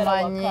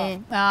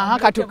tetumanyi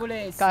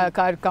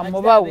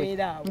kamubawe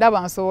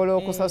ndaba nsobola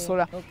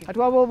okusasula kati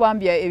waba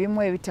bambi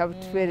ebimu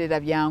ebitatubeerera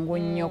byangu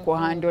nnyo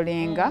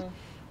kuhandolinga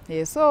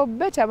So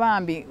beta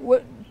bambi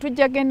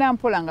tujja genda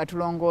mpola nga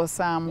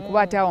tulongoosaamu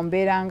kuba ate awo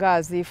mbeera nga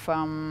azifa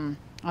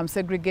I'm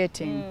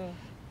segregating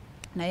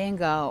naye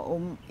nga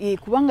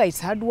kubanga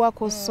it's hard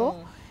work so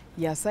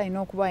yasa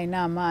alina okuba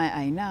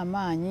alina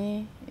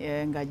amaanyi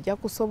ng'ajja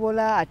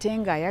kusobola ate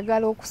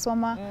ng'ayagala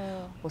okusoma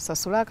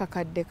osasula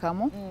akakadde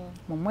kamu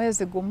mu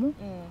mwezi gumu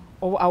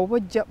awo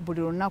bojja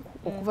buli lunaku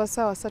okuva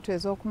ssaawa 3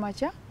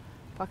 ez'okumakya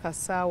paka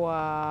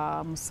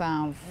ssaawa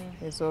 7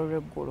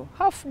 ez'olweggulo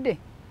half day.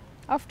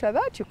 After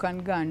that you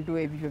can go and do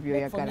ebyo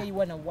byoyagala.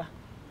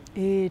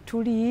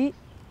 Tuli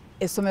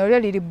essomero lyo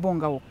liri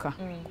Bbunga wokka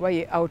kuba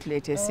ye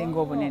outlet esinga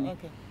obunene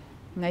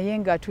naye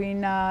nga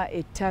tulina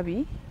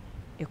ettabi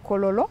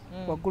Kololo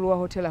waggulu wa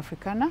Hotel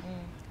Africana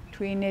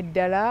tulina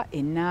eddala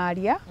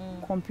Enaalya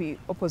kumpi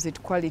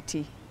opposite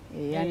Quality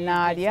eya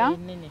Naalya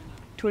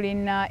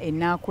tulina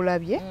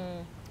Enaakulabye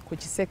ku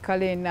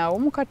Kisekkale naawo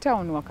mu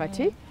katawuni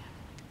wakati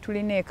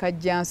tulina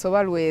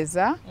Ekajjansoba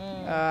Lweza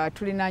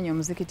tulinaanye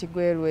omuzikiti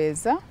gw'e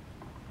Lweza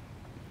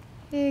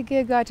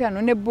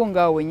geegataano ne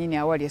Bbunga awo wennyini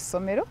awali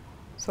essomero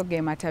so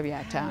ge matabi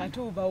 5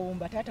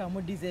 atubawumba taata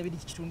wamuddiza ebiri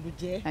kitundu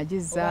gye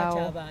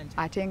agizaawo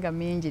ate nga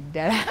mingi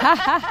ddala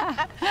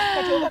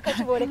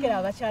kati boolekera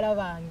abakyala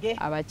bange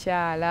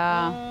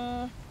abakyala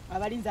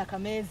abalinza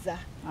akameeza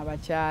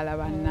abakyala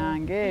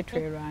bannange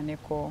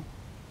twerwaneko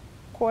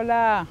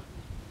kola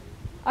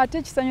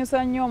ate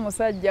kisanyusa nnyo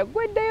omusajja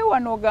gweddeyo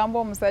wano ogamba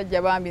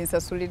omusajja bambi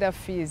nsasulira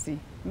fiizi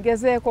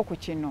ngezeeko ku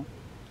kino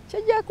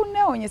kijja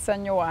kunneewuunyisa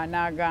nnyo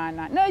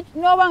waanaagaana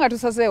n'oba nga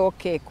tusazeewo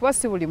keeki kuba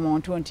si buli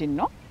muntu nti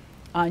nno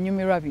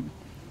anyumirwa bino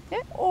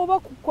oba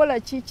kukola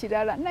ki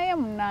kirala naye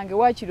munnange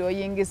waakiri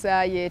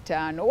oyingisaayo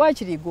 5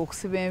 waakiri gwe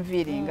okusiba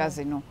enviiri nga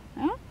zino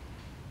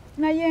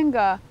naye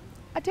nga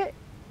ate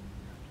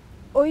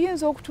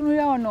oyinza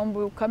okutunulira wano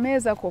mu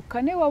kameeza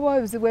kokka naye wabaawo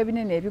ebizibu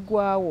ebinene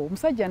ebigwawo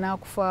omusajja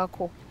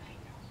n'akufaako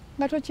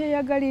nga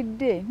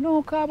tokyeyagalidde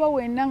n'okaaba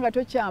wenna nga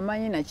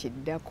tokyamanyi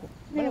nakiddako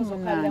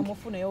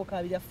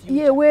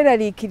ye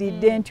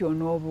weeraliikiridde nti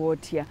onooba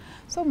otya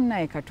so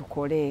munaye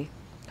katukole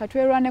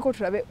katwerwaneko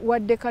tulabe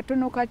wadde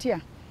katono katya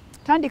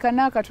tandika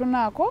n'akatono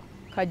ako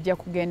kajja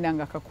kugenda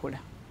nga kakula.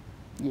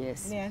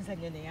 Yes. Neyanza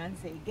nnyo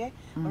neyanzeege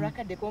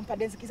olwakadde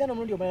kompadde nzikiza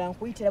n'omulundi omulala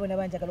nkuyitira bwe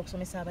naba njagala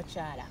okusomesa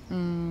abakyala.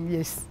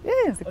 Yes.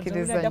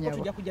 Nzikiriza nnyo.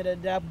 Tujja kujja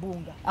ddala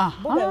Bbunga.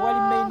 Bbunga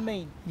wali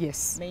main.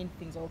 Yes. Main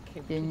things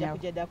okay. Tujja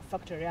kujja ddala ku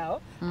factory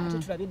awo ate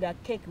tulabye ddala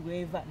cake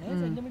weva naye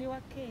nze ndi muli wa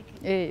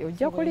cake.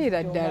 Ojja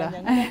kuliira ddala.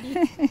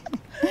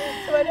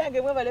 Sobali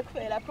yange mwebale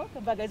kubeerako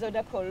mbagaliza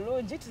oluddako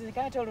olulungi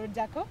tuzirikana ate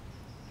oluddako.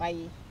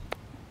 Bye.